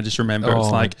thing. And I just remember it's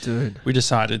like we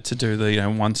decided to do the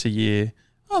once a year.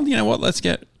 Oh, you know what? Let's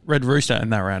get Red Rooster,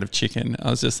 and they were out of chicken. I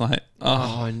was just like,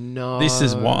 oh no, this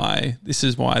is why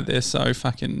they're so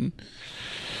fucking,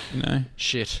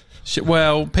 shit.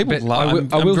 Well, people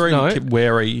love. I'm very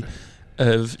wary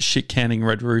of shit canning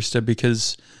Red Rooster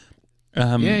because, you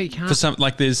can't. For some,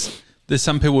 like there's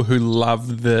some people who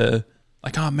love I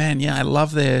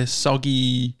love their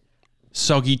soggy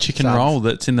chicken roll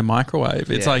that's in the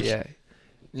microwave. It's I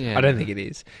don't think it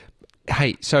is.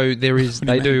 Hey, so there is.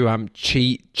 They do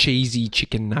cheesy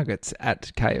chicken nuggets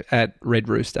at Red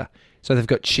Rooster. So they've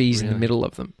got cheese in the middle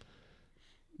of them.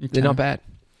 Okay. They're not bad.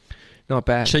 Not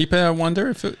bad. Cheaper, I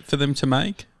wonder, for them to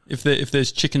make? If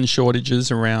there's chicken shortages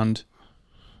around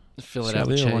fill it out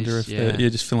with cheese. I wonder if you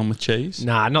just fill them with cheese.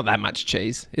 Nah, not that much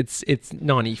cheese. It's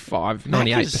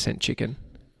 98% chicken.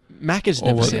 Macca's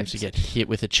never seems to get hit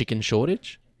with a chicken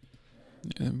shortage.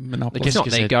 Monopoly. It's not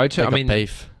their go-to. I mean,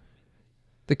 beef.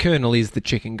 The Colonel is the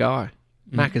chicken guy.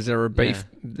 Macca's are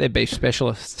they're beef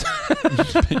specialists.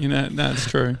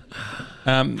 That's true.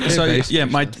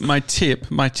 My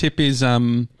tip is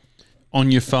on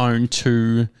your phone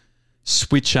to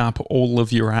switch up all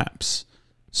of your apps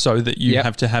so that you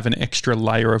have to have an extra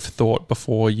layer of thought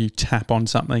before you tap on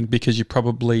something, because you've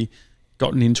probably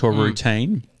gotten into a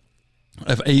routine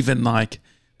of, even like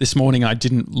this morning, I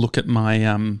didn't look at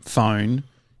my phone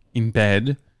in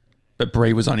bed, but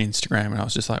Brie was on Instagram and I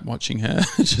was just like watching her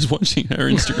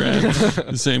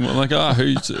Instagram, seeing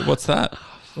what's that?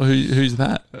 Who's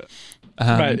that?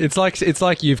 Right, it's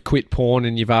like you've quit porn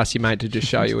and you've asked your mate to just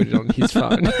show you it on his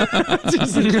phone.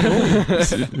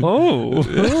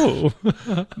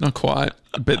 Not quite,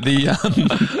 but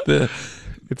it's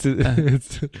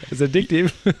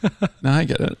addictive. No, I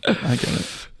get it.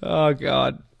 Oh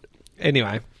God.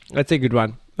 Anyway, that's a good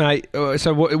one, mate.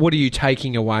 So what are you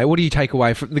taking away? What do you take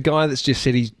away from the guy that's just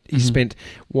said he spent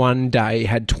one day,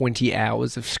 had 20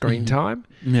 hours of screen time?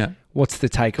 Yeah. What's the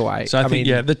takeaway? So I think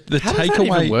the takeaway. How does that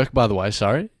even work, by the way?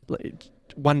 Sorry,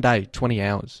 one day, 20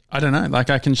 hours. I don't know. Like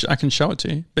I can show it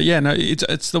to you, but yeah, no,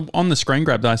 it's on the screen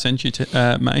grab that I sent you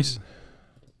to Mace.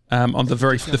 On the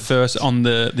first on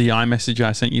the iMessage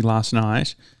I sent you last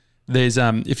night. There's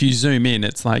if you zoom in,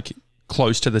 it's like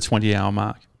close to the 20-hour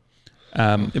mark.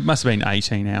 It must have been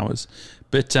 18 hours,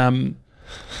 but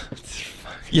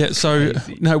yeah. So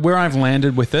crazy. No, where I've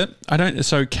landed with it, I don't.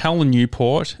 So Cal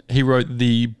Newport, he wrote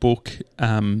the book,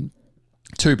 2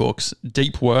 books,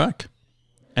 Deep Work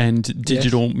and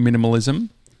Digital Minimalism.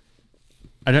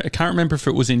 I can't remember if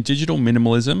it was in Digital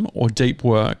Minimalism or Deep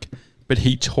Work, but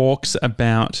he talks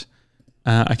about.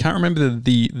 I can't remember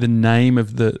the name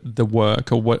of the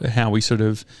work or how he sort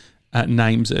of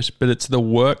names it, but it's the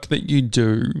work that you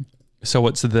do. So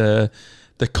it's the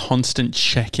constant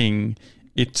checking.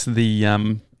 It's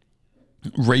the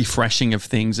refreshing of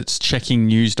things. It's checking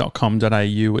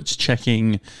news.com.au. It's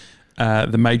checking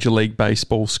the Major League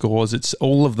Baseball scores. It's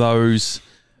all of those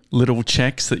little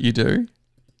checks that you do.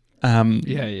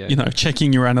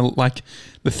 Checking your like.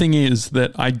 The thing is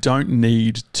that I don't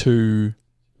need to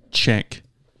check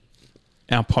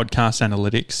our podcast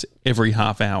analytics every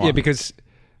half hour. Yeah, because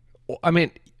I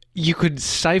mean, you could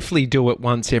safely do it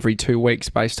once every 2 weeks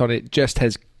based on it just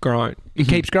has grown. It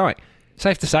keeps growing.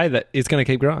 Safe to say that it's going to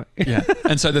keep growing. Yeah.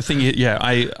 And so the thing is,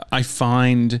 I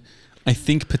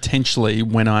think potentially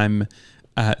when I'm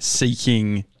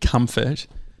seeking comfort,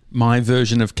 my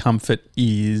version of comfort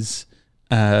is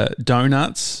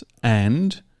donuts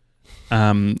and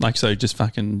just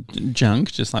fucking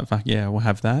junk, just like fuck yeah, we'll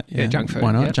have that. Yeah, junk food.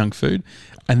 Why not? Yep. Junk food.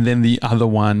 And then the other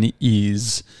one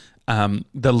is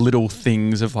the little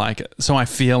things of like, so I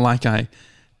feel like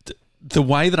the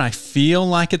way that I feel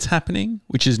like it's happening,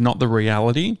 which is not the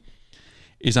reality,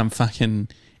 is I'm fucking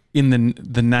in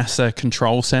the NASA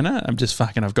control center. I'm just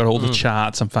fucking, I've got all the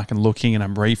charts. I'm fucking looking and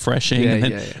I'm refreshing.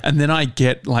 And then I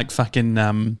get like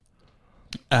fucking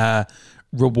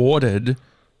rewarded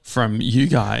from you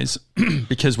guys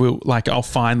because I'll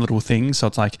find little things. So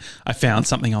it's like I found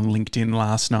something on LinkedIn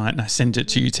last night and I sent it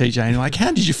to you, TJ, and you're like,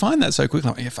 how did you find that so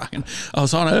quickly? I'm like, yeah, fucking, I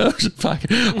was on it.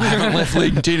 Fucking, I haven't left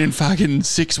LinkedIn in fucking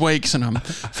 6 weeks and I'm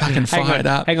fucking fired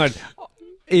up. Hang on.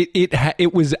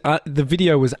 It was the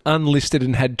video was unlisted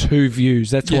and had 2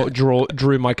 views. That's what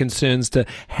drew my concerns to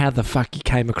how the fuck you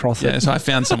came across it. Yeah, so I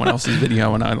found someone else's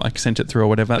video and I sent it through or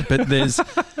whatever. But there's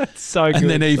so good. And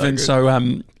then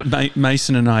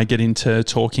Mason and I get into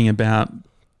talking about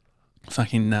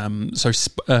fucking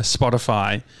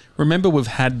Spotify. Remember, we've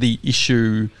had the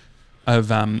issue of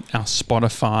our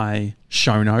Spotify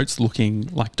show notes looking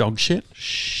like dog shit.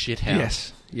 Shithouse.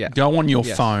 Yes. Yeah. Go on your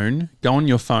phone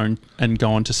and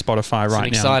go onto Spotify right now. It's an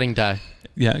exciting day.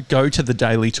 Yeah, go to the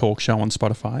Daily Talk Show on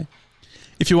Spotify.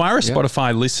 If you are a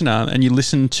Spotify listener and you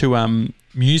listen to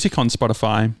music on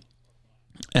Spotify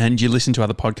and you listen to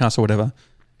other podcasts or whatever,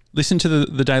 listen to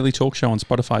the Daily Talk Show on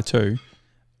Spotify too.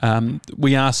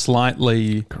 We are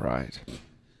slightly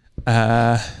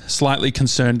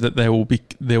concerned that there will be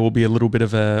a little bit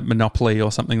of a monopoly or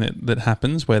something that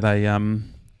happens where they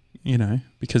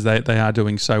because they are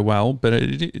doing so well, but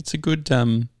it's a good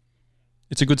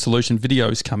solution. Video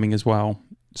is coming as well,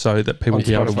 so that people will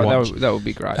be able to watch. That would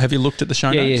be great. Have you looked at the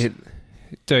show notes? Yeah,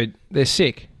 dude, they're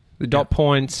sick. The dot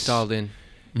points dialed in.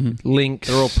 links,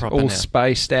 they're all proper now.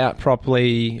 spaced out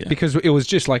properly, because it was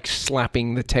just like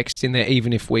slapping the text in there,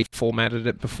 even if we formatted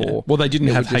it before. Yeah. Well, they didn't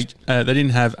have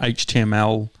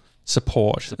HTML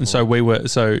support, and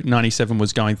so 97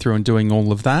 was going through and doing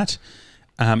all of that.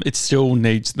 It still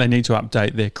needs. They need to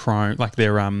update their Chrome, like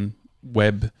their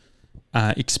web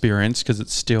experience, because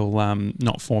it's still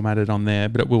not formatted on there.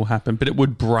 But it will happen. But it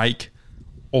would break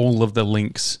all of the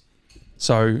links.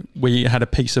 So we had a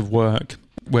piece of work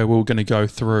where we were going to go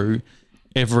through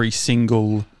every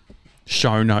single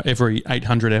show note, every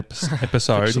 800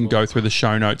 episode, and go through the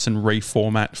show notes and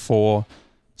reformat for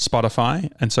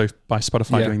Spotify. And so by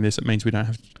Spotify doing this, it means we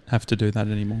don't have to do that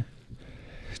anymore.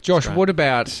 Josh, what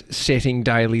about setting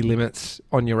daily limits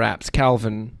on your apps?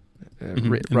 Calvin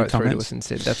wrote through to us and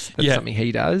said that's something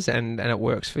he does, and it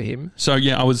works for him. So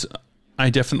I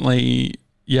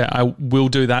will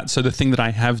do that. So the thing that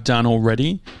I have done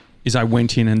already is I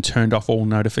went in and turned off all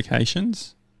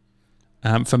notifications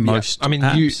for most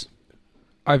apps.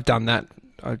 I've done that.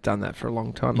 I've done that for a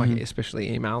long time, like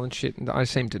especially email and shit. And I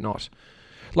seem to not.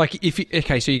 Like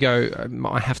so you go,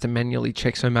 I have to manually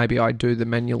check, so maybe I do the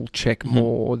manual check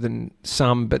more than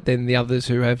some, but then the others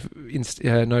who have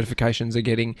notifications are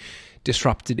getting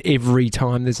disrupted every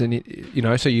time there's so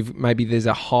maybe there's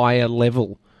a higher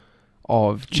level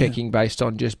of checking based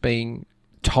on just being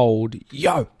told,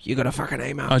 yo, you got a fucking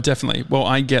email. Oh, definitely. Well,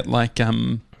 I get like,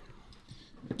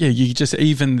 you just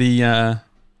even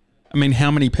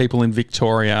how many people in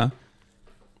Victoria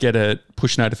get a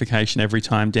push notification every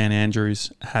time Dan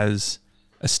Andrews has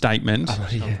a statement?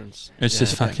 It's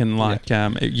just fucking like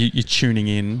you're tuning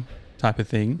in type of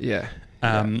thing. Yeah.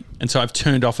 And so I've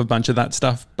turned off a bunch of that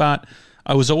stuff, but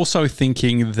I was also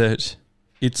thinking that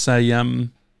it's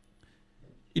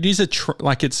it is a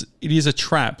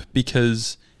trap,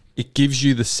 because it gives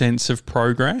you the sense of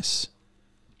progress,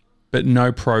 but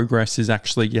no progress is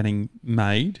actually getting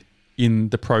made in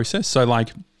the process. So like,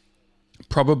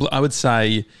 probably I would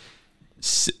say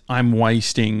I'm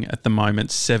wasting at the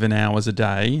moment 7 hours a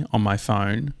day on my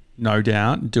phone, no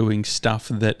doubt, doing stuff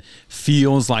that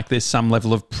feels like there's some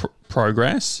level of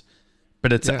progress,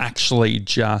 but it's actually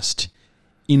just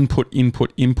input.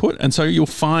 And so you'll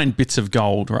find bits of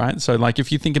gold, right? So like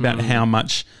if you think about how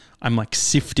much I'm like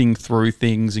sifting through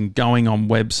things and going on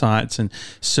websites and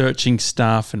searching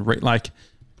stuff and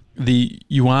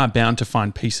you are bound to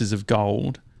find pieces of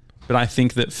gold. But I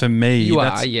think that for me,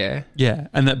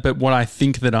 but what I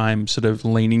think that I'm sort of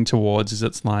leaning towards is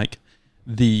it's like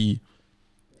the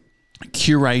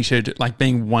curated, like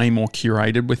being way more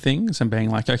curated with things and being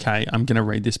like, okay, I'm going to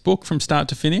read this book from start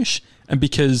to finish. And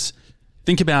because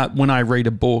think about when I read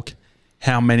a book,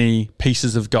 how many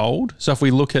pieces of gold. So if we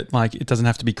look at like, it doesn't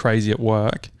have to be Crazy at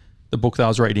Work, the book that I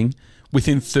was reading,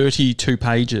 within 32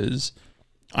 pages,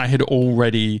 I had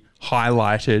already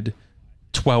highlighted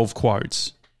 12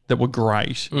 quotes that were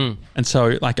great. And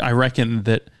so like, I reckon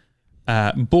that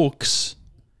books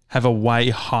have a way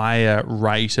higher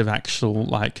rate of actual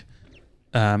like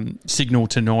signal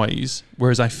to noise,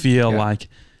 whereas I feel like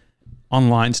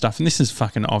online stuff, and this is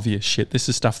fucking obvious shit, this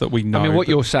is stuff that we know. I mean, what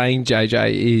you're saying,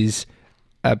 JJ, is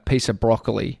a piece of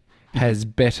broccoli has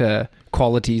better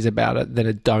qualities about it than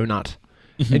a donut,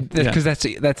 because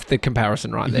that's the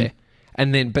comparison right there.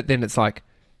 And then, but then it's like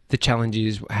the challenge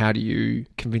is, how do you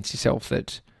convince yourself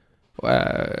that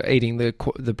eating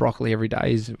the broccoli every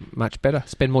day is much better?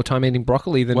 Spend more time eating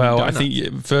broccoli than donuts. I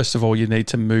think first of all you need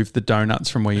to move the donuts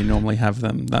from where you normally have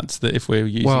them. That's if we're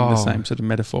using the same sort of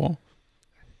metaphor.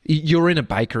 You're in a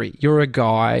bakery. You're a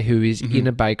guy who is in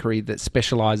a bakery that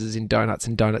specialises in donuts,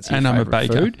 and donuts are your favourite food. And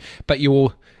I'm a baker. But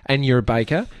you're a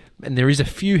baker, and there is a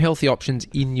few healthy options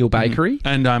in your bakery.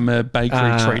 And I'm a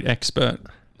bakery treat expert.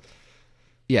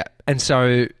 Yeah, and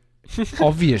so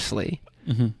obviously,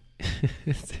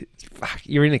 fuck,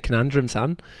 you're in a conundrum,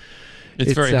 son.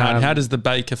 It's very hard. How does the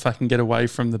baker fucking get away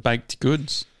from the baked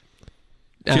goods?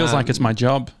 Feels like it's my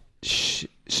job. So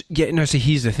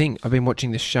here's the thing. I've been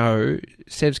watching this show.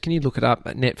 Sebs, can you look it up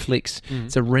at Netflix?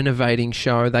 It's a renovating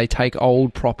show. They take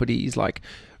old properties like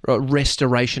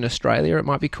Restoration Australia, it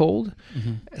might be called.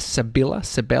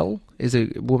 Sabelle is a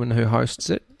woman who hosts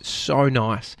it. So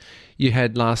nice. You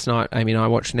had last night, Amy and I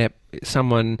watched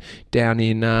someone down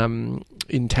in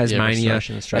Tasmania.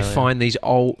 They find these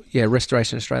old,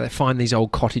 Restoration Australia. They find these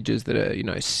old cottages that are,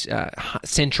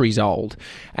 centuries old,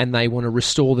 and they want to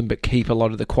restore them but keep a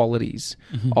lot of the qualities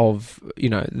of,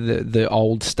 the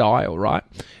old style, right?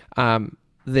 A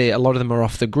lot of them are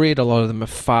off the grid. A lot of them are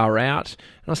far out.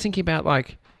 And I was thinking about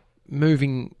like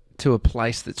moving to a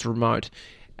place that's remote,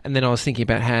 and then I was thinking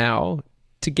about how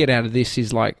to get out of this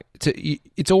is like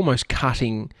it's almost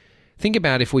cutting. Think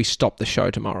about if we stop the show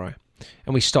tomorrow.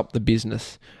 and we stopped the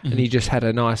business, and you just had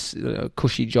a nice,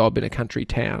 cushy job in a country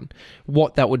town,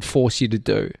 what that would force you to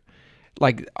do.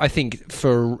 Like, I think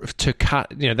to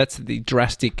cut, that's the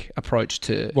drastic approach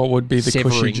to what would be the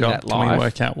cushy job. Can we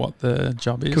work out what the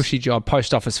job is? Cushy job,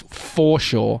 post office, for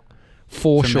sure.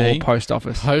 For sure, me? Post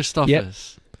office. Post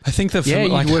office. Yep. I think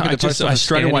I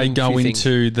straight away go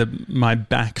into my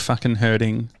back fucking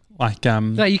hurting. Like,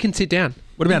 no, you can sit down.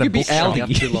 What about a bookshop?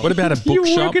 What about a bookshop?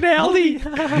 You work at Aldi.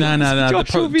 No.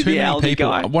 Too many Aldi people.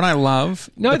 Guy. What I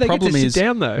love. No, the problem get to is sit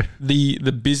down though.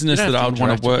 The business that I would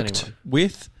want to work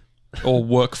with or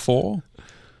work for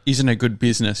isn't a good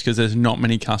business because there's not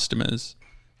many customers.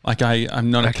 Like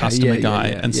I'm not a customer guy,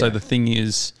 and so the thing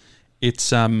is,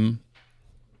 it's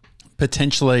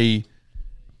potentially,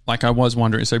 like, I was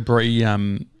wondering. So Bree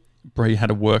had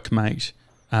a workmate.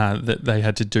 That they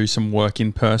had to do some work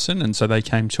in person, and so they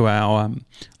came to our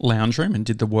lounge room and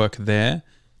did the work there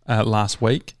last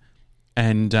week.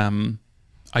 And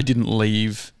I didn't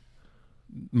leave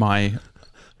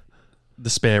the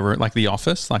spare room, like the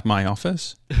office, like my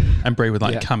office. And Bree would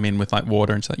come in with like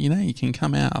water and say, you can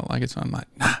come out. Like it's, I'm like,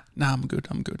 nah, I'm good.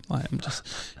 Like I'm just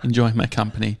enjoying my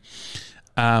company.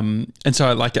 And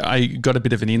so I got a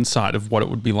bit of an insight of what it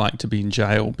would be like to be in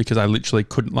jail because I literally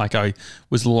couldn't, like I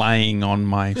was laying on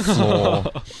my floor,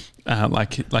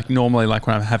 like normally, like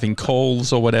when I'm having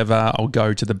calls or whatever, I'll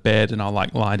go to the bed and I'll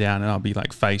like lie down and I'll be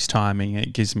like FaceTiming.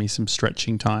 It gives me some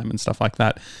stretching time and stuff like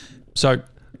that. So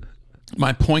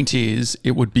my point is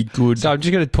it would be good. So I'm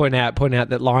just going to point out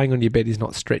that lying on your bed is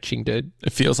not stretching, dude.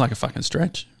 It feels like a fucking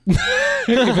stretch. If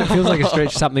it feels like a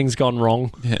stretch, something's gone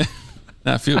wrong. Yeah.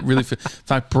 No, in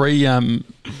fact, Bree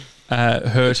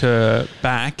hurt her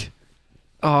back.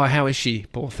 Oh, how is she?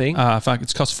 Poor thing. Fuck,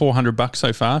 it's cost $400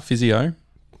 so far, physio.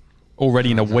 Already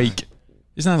in a week.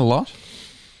 Isn't that a lot?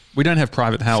 We don't have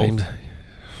private health.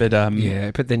 But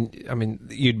but then, I mean,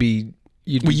 we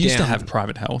used to have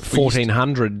private health.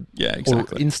 1,400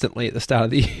 exactly. Instantly at the start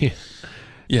of the year.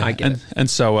 Yeah, I get it. And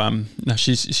so no,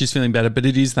 she's feeling better, but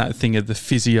it is that thing of the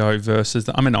physio versus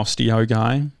I'm an osteo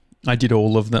guy. I did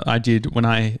all of that. I did when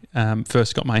I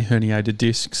first got my herniated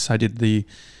discs. I did the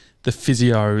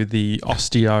physio, the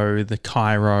osteo, the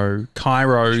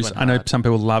chiros. I know some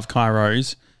people love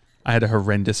chiros. I had a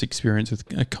horrendous experience with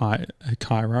a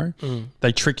chiro.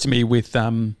 They tricked me with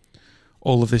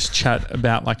all of this chat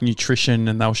about like nutrition,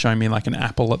 and they were showing me like an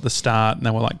apple at the start, and they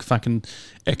were like fucking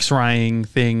X-raying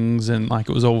things, and like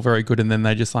it was all very good. And then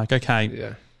they just like,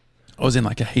 okay, I was in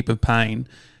like a heap of pain.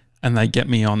 And they get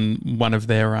me on one of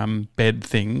their bed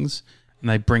things, and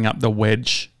they bring up the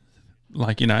wedge,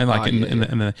 like and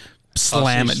they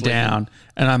slam it down.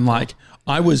 And I'm like,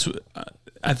 I was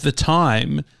at the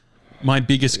time, my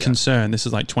biggest concern. This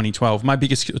is like 2012.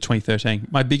 2013.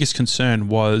 My biggest concern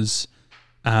was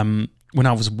when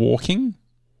I was walking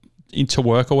into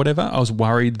work or whatever. I was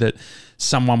worried that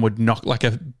someone would knock, like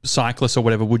a cyclist or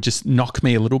whatever, would just knock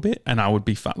me a little bit, and I would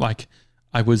be like.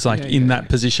 I was like in that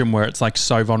position where it's like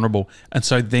so vulnerable. And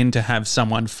so then to have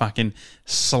someone fucking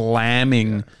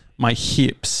slamming my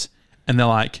hips, and they're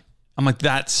like, I'm like,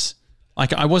 that's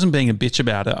like, I wasn't being a bitch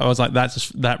about it. I was like,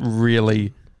 that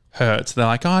really hurts. They're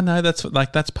like, oh no,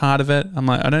 that's part of it. I'm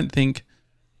like, I don't think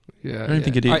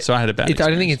it is. So I had a bad experience. I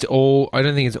don't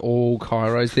think it's all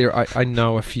chiros there. I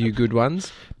know a few good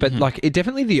ones, but like it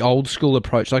definitely the old school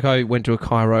approach. Like I went to a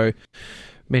chiro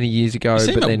many years ago. You see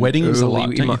but them at then weddings a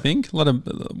lot, don't you think? A lot of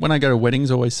when I go to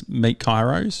weddings, I always meet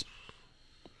chiros.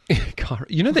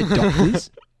 You know that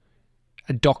doctors,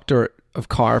 a doctor of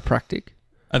chiropractic.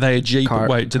 Are they a GP?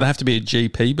 Wait, do they have to be a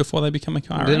GP before they become a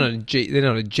chiro? They're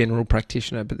not a general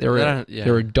practitioner, but they're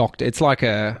a doctor. It's like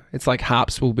Craig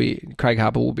Harper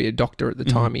will be a doctor at the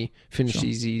time he finishes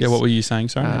his. Yeah, what were you saying?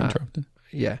 Sorry, I interrupted.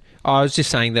 Yeah, I was just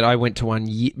saying that I went to one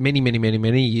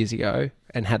many years ago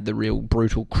and had the real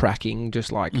brutal cracking,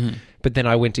 just like. But then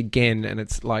I went again, and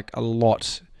it's like a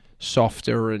lot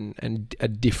softer and a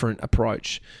different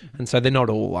approach, and so they're not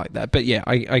all like that. But yeah,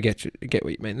 I get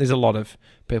what you mean. There's a lot of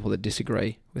people that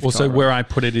disagree with. Also, where I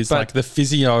put it is like the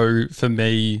physio for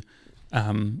me.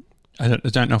 I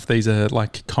don't know if these are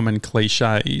like common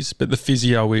cliches, but the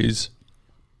physio is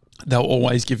they'll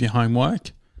always give you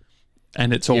homework.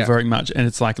 And it's all very much, and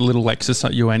it's like little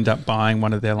exercise. You end up buying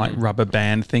one of their like rubber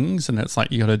band things, and it's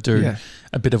like you got to do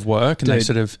a bit of work. And they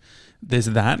sort of, there's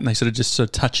that, and they sort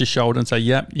of touch your shoulder and say,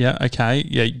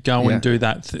 go and do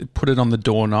that. Put it on the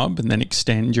doorknob, and then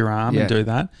extend your arm and do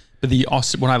that. But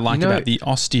what I like about the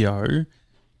osteo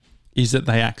is that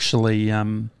they actually,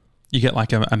 you get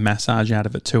like a massage out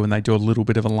of it too, and they do a little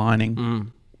bit of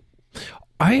aligning.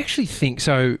 I actually think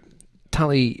so.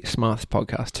 Tully Smythe's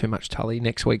podcast, Too Much Tully,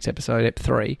 next week's episode, Ep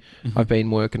 3, I've been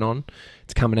working on.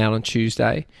 It's coming out on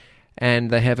Tuesday.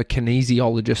 And they have a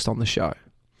kinesiologist on the show.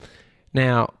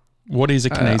 Now, what is a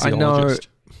kinesiologist?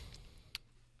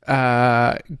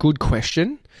 Good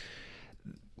question.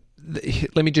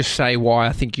 Let me just say why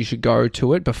I think you should go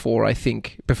to it before I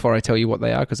tell you what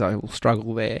they are, because I will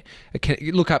struggle there.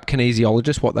 Look up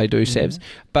kinesiologist, what they do, Sevs.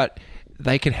 But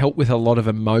they can help with a lot of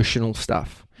emotional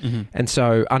stuff. And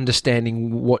so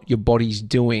understanding what your body's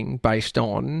doing based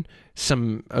on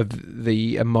some of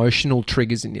the emotional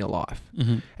triggers in your life.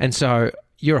 And so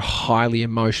you're a highly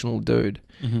emotional dude.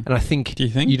 And I think, do you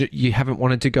think? You haven't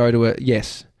wanted to go to a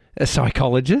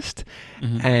psychologist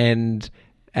and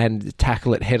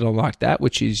tackle it head on like that,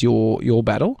 which is your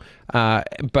battle.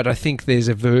 But I think there's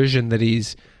a version that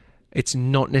it's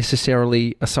not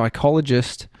necessarily a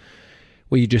psychologist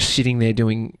where you're just sitting there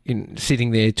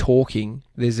talking.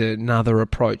 There's another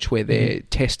approach where they're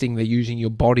testing, they're using your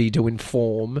body to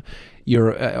inform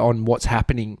on what's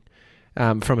happening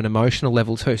from an emotional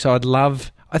level too. So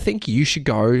I think you should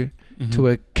go to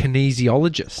a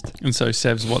kinesiologist. And so,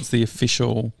 Sevs, what's the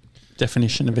official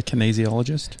definition of a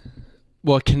kinesiologist?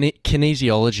 Well,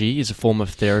 kinesiology is a form of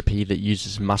therapy that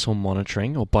uses muscle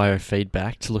monitoring or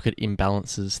biofeedback to look at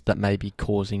imbalances that may be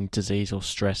causing disease or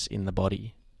stress in the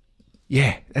body.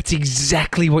 Yeah, that's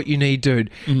exactly what you need,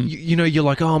 dude. You're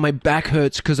like, oh, my back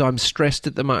hurts because I'm stressed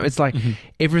at the moment. It's like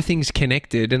everything's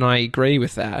connected, and I agree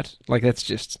with that. Like, that's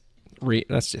just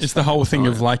it's the whole thing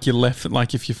of like your left,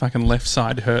 like if your fucking left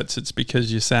side hurts, it's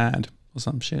because you're sad or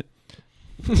some shit.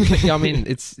 I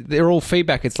mean, they're all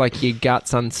feedback. It's like your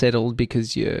gut's unsettled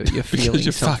because you're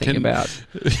feeling something about.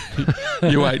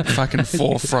 You ate fucking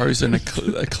 4 frozen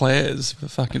Éclairs for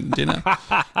fucking dinner.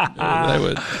 They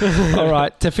were all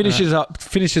right. To finishes off,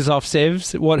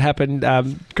 Sevs. What happened?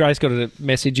 Grace got a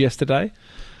message yesterday.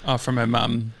 Oh, from her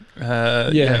mum.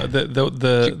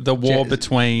 The war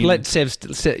between. Let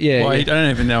Sevs. Yeah. Well, I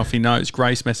don't even know if he knows.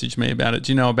 Grace messaged me about it.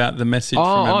 Do you know about the message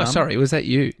from her mum? Sorry, was that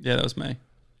you? Yeah, that was me.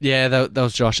 Yeah, that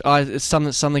was Josh. It's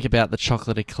something about the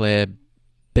chocolate eclair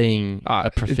being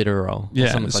a profiterole.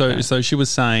 Yeah, so she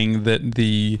was saying that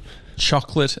the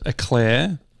chocolate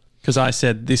eclair, because I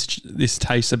said this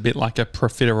tastes a bit like a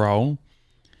profiterole,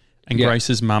 and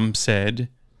Grace's mum said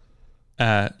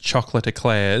chocolate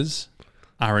eclairs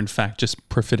are in fact just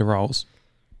profiteroles.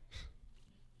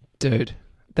 Dude,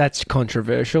 that's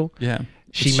controversial. Yeah.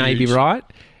 She may be right.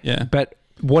 Yeah. But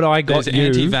what I got there's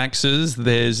anti-vaxxers,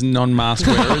 there's non-mask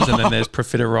wearers, and then there's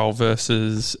profiterole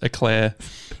versus Éclair.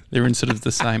 They're in sort of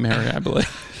the same area, I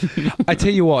believe. I tell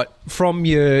you what, from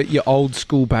your old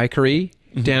school bakery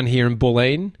down here in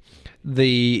Bulleen,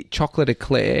 the chocolate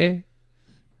Éclair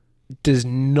does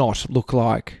not look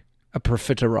like a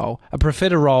profiterole. A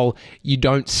profiterole, you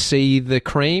don't see the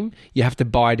cream. You have to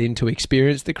bite in to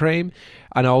experience the cream.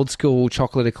 An old school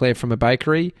chocolate Éclair from a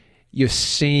bakery, you're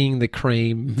seeing the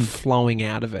cream flowing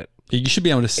out of it. You should be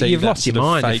able to see. You've lost your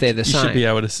mind if they're the same. You should be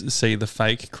able to see the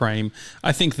fake cream.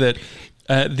 I think that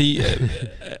a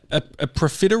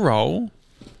profiterole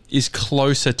is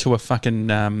closer to a fucking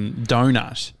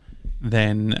donut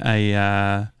than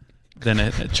a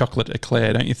chocolate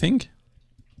Éclair, don't you think?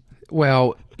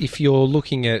 Well, if you're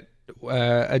looking at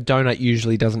a donut,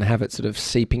 usually doesn't have it sort of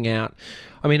seeping out.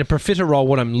 I mean, a profiterole,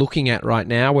 what I'm looking at right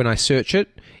now when I search it,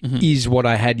 is what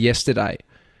I had yesterday.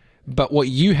 But what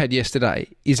you had yesterday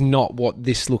is not what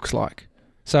this looks like.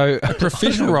 So a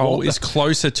profiterole is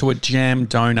closer to a jam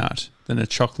donut than a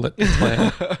chocolate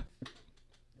Éclair.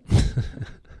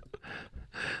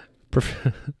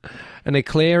 An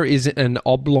Éclair is an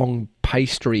oblong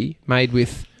pastry made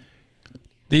with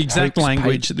the exact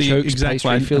language. The exact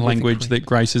language that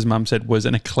Grace's mum said was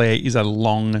an Éclair is a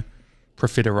long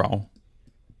profiterole.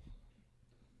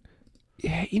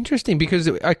 Yeah, interesting, because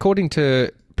according to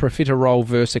profiterole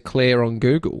versus Éclair on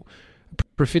Google,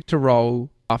 profiterole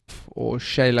or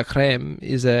chez la crème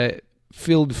is a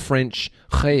filled French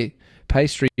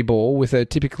pastry ball with a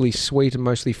typically sweet and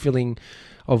mostly filling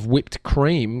of whipped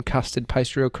cream, custard,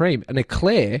 pastry or cream. An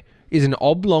Éclair is an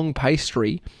oblong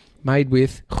pastry made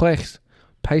with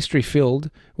pastry filled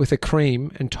with a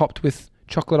cream and topped with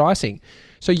chocolate icing.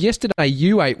 So yesterday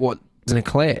you ate what was an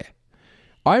Éclair.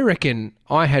 I reckon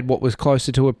I had what was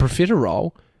closer to a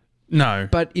profiterole. No.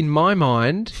 But in my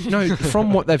mind, no,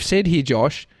 from what they've said here,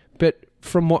 Josh, but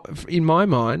from what, in my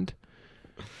mind,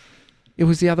 it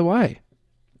was the other way.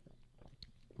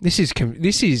 This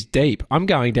is deep. I'm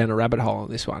going down a rabbit hole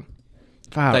on this one.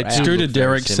 Scooter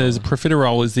Derek says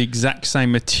profiterole is the exact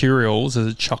same materials as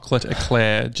a chocolate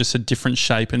Éclair, just a different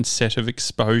shape and set of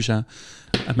exposure.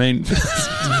 I mean...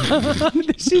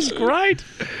 This is great.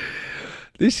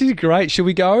 This is great. Should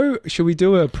we do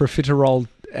a Profiterole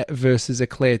versus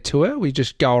Éclair tour? We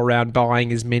just go around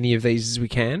buying as many of these as we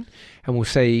can, and we'll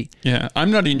see. Yeah, I'm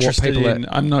not interested in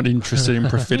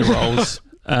Profiteroles.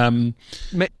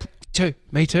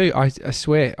 Me too. I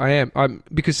swear I am.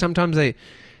 Because sometimes they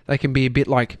can be a bit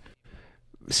like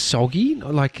soggy.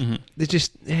 Like they're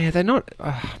just they're not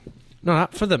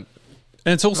up for them.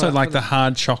 And it's also like the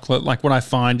hard chocolate. Like what I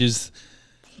find is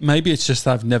maybe it's just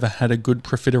I've never had a good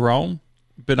profiterole,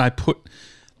 but I put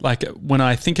like when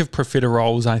I think of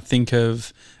profiteroles, I think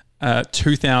of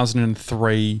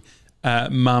 2003.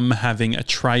 Mum having a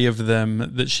tray of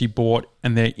them that she bought,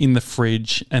 and they're in the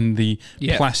fridge, and the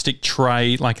plastic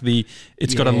tray, like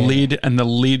it's got a lid, and the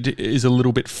lid is a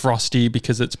little bit frosty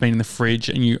because it's been in the fridge,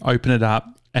 and you open it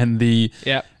up, and the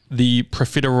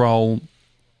profiterole,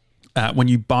 when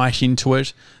you bite into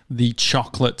it, the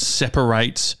chocolate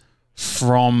separates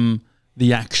from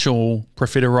the actual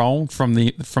profiterole from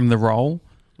the roll,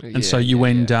 and so you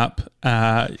end up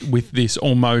with this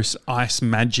almost ice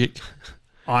magic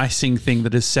icing thing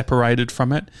that is separated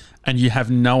from it, and you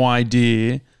have no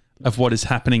idea of what is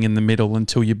happening in the middle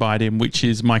until you bite in, which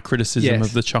is my criticism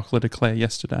of the chocolate Éclair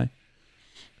yesterday.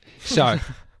 So,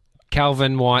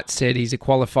 Calvin White said he's a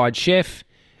qualified chef.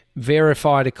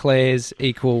 Verified Éclairs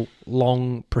equal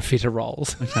long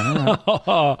profiteroles. Okay,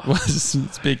 all right. Well,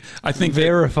 it's big. I think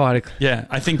verified.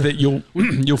 I think that you'll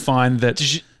find that.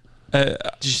 Did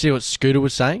you see what Scooter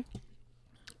was saying?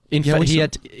 In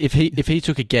fact, if he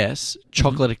took a guess,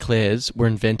 chocolate Éclairs were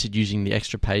invented using the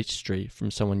extra pastry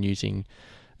from someone using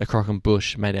a croque and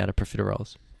bush made out of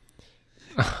profiteroles.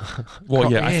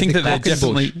 Well, I think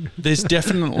that there's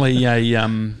definitely a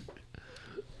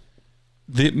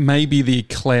maybe the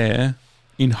Éclair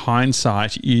in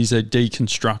hindsight is a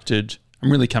deconstructed. I'm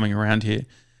really coming around here,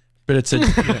 but it's a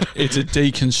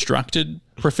deconstructed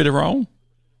profiterole.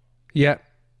 Yeah,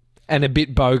 and a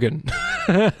bit bogan.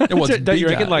 Don't you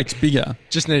reckon? Like, it's bigger.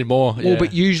 Just need more. Well,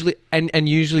 but usually, and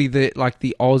usually the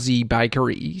Aussie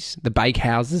bakeries, the bake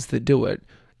houses that do it,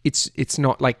 it's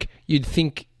not like you'd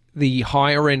think. The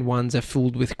higher end ones are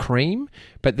filled with cream,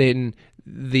 but then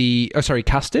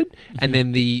custard, and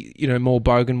then the more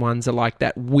bogan ones are like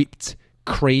that whipped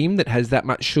cream that has that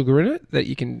much sugar in it that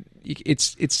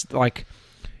it's like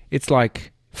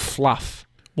fluff.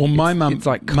 Well, my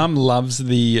mum loves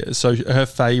her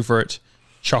favourite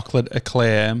chocolate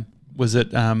Éclair was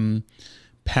at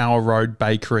Power Road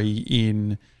Bakery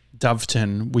in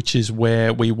Doveton, which is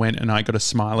where we went, and I got a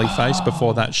smiley face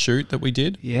before that shoot that we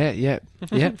did. Yeah.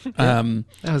 That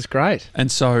was great.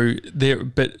 And so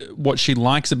but what she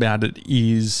likes about it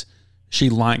is she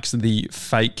likes the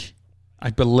fake, I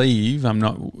believe, I'm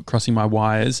not crossing my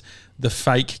wires, the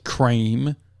fake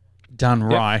cream done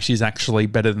right is actually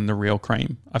better than the real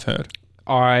cream, I've heard.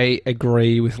 I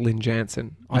agree with Lynn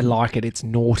Jansen. I like it. It's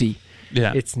naughty.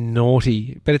 Yeah. It's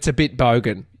naughty, but it's a bit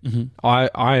bogan. Mm-hmm.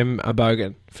 I am a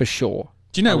bogan for sure.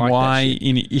 Do you know why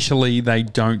in Italy they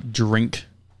don't drink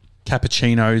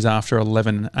cappuccinos after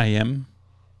 11 a.m.?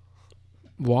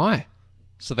 Why?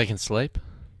 So they can sleep?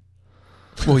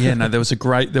 Well, yeah, no, there was a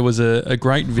great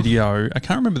video. I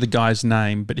can't remember the guy's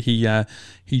name, but he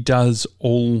does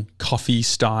all coffee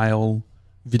style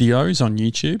videos on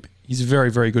YouTube. He's a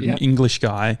very, very good English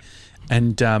guy.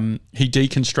 And he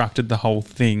deconstructed the whole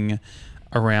thing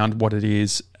around what it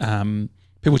is.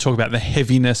 People talk about the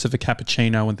heaviness of a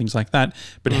cappuccino and things like that,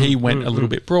 but he went a little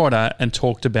bit broader and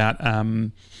talked about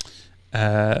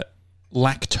lactose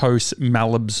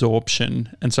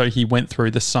malabsorption. And so he went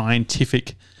through the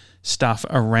scientific stuff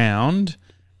around.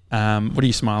 What are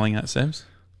you smiling at, Sebs?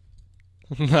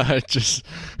 No,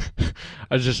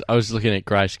 I was looking at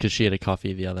Grace because she had a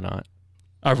coffee the other night.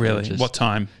 Oh, really? What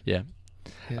time? Yeah.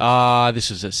 This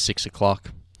was at 6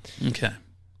 o'clock. Okay.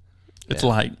 It's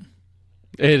late.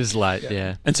 It is late,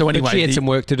 yeah. And so anyway... But she had some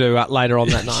work to do later on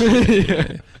that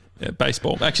night. Yeah,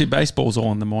 baseball. Actually, baseball's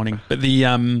all in the morning. But it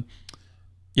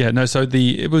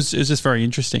was just very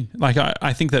interesting. Like,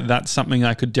 I think that's something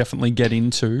I could definitely get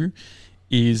into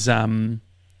is... we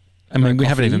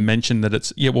haven't even mentioned that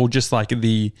it's... Yeah, well, just like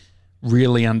the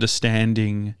really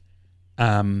understanding... like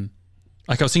I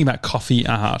was thinking about coffee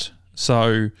art.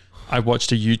 So... I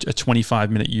watched a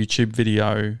 25-minute YouTube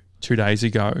video 2 days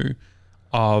ago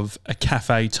of a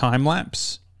cafe time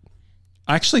lapse.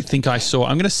 I actually think I saw.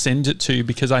 I'm going to send it to you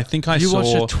because I think I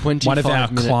saw one of our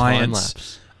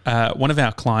clients. One of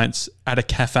our clients at a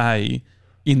cafe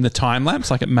in the time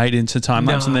lapse, like it made into time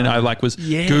lapse, and then I was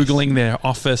googling their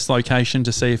office location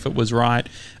to see if it was right.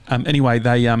 Anyway,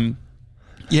 they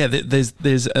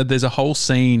there's a whole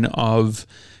scene of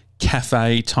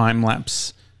cafe time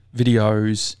lapse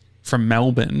videos from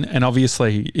Melbourne, and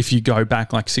obviously if you go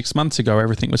back like 6 months ago,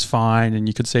 everything was fine and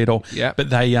you could see it all. Yeah. But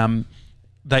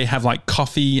they have like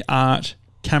coffee art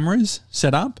cameras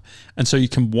set up, and so you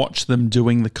can watch them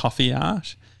doing the coffee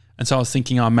art. And so I was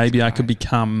thinking, maybe I could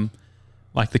become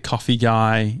like the coffee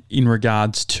guy in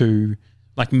regards to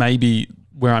like maybe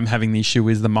where I'm having the issue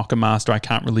is the mocha master. I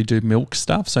can't really do milk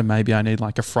stuff, so maybe I need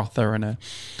like a frother and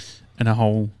a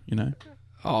whole,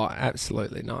 Oh,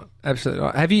 absolutely not. Absolutely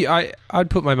not. Have you? I'd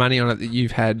put my money on it that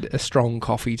you've had a strong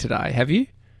coffee today. Have you?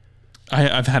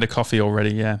 I've had a coffee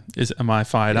already. Yeah. Am I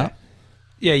fired up?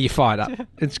 Yeah, you're fired up.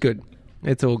 It's good.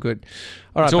 It's all good.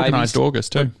 All right, it's organised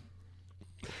August too.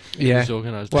 Yeah.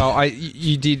 Well,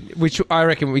 you did, which I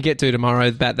reckon we get to tomorrow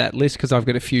about that list, because I've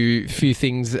got a few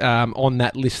things on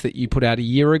that list that you put out a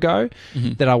year ago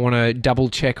that I want to double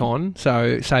check on.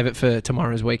 So save it for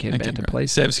tomorrow's weekend banter,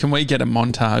 please. Sebs, can we get a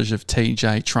montage of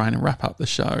TJ trying to wrap up the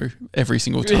show every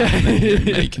single time and then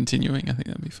me continuing? I think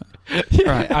that'd be fun. All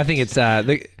right. I think it's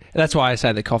that's why I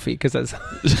say the coffee, because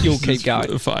you'll keep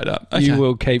going. Fired up. Okay. You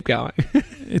will keep going.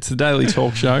 It's the Daily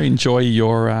Talk Show. Enjoy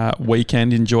your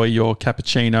weekend. Enjoy your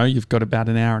cappuccino. You've got about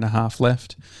an hour and a half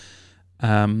left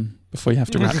before you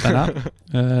have to wrap that up.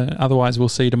 Otherwise, we'll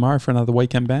see you tomorrow for another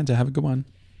weekend banter. Have a good one.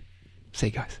 See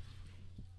you guys.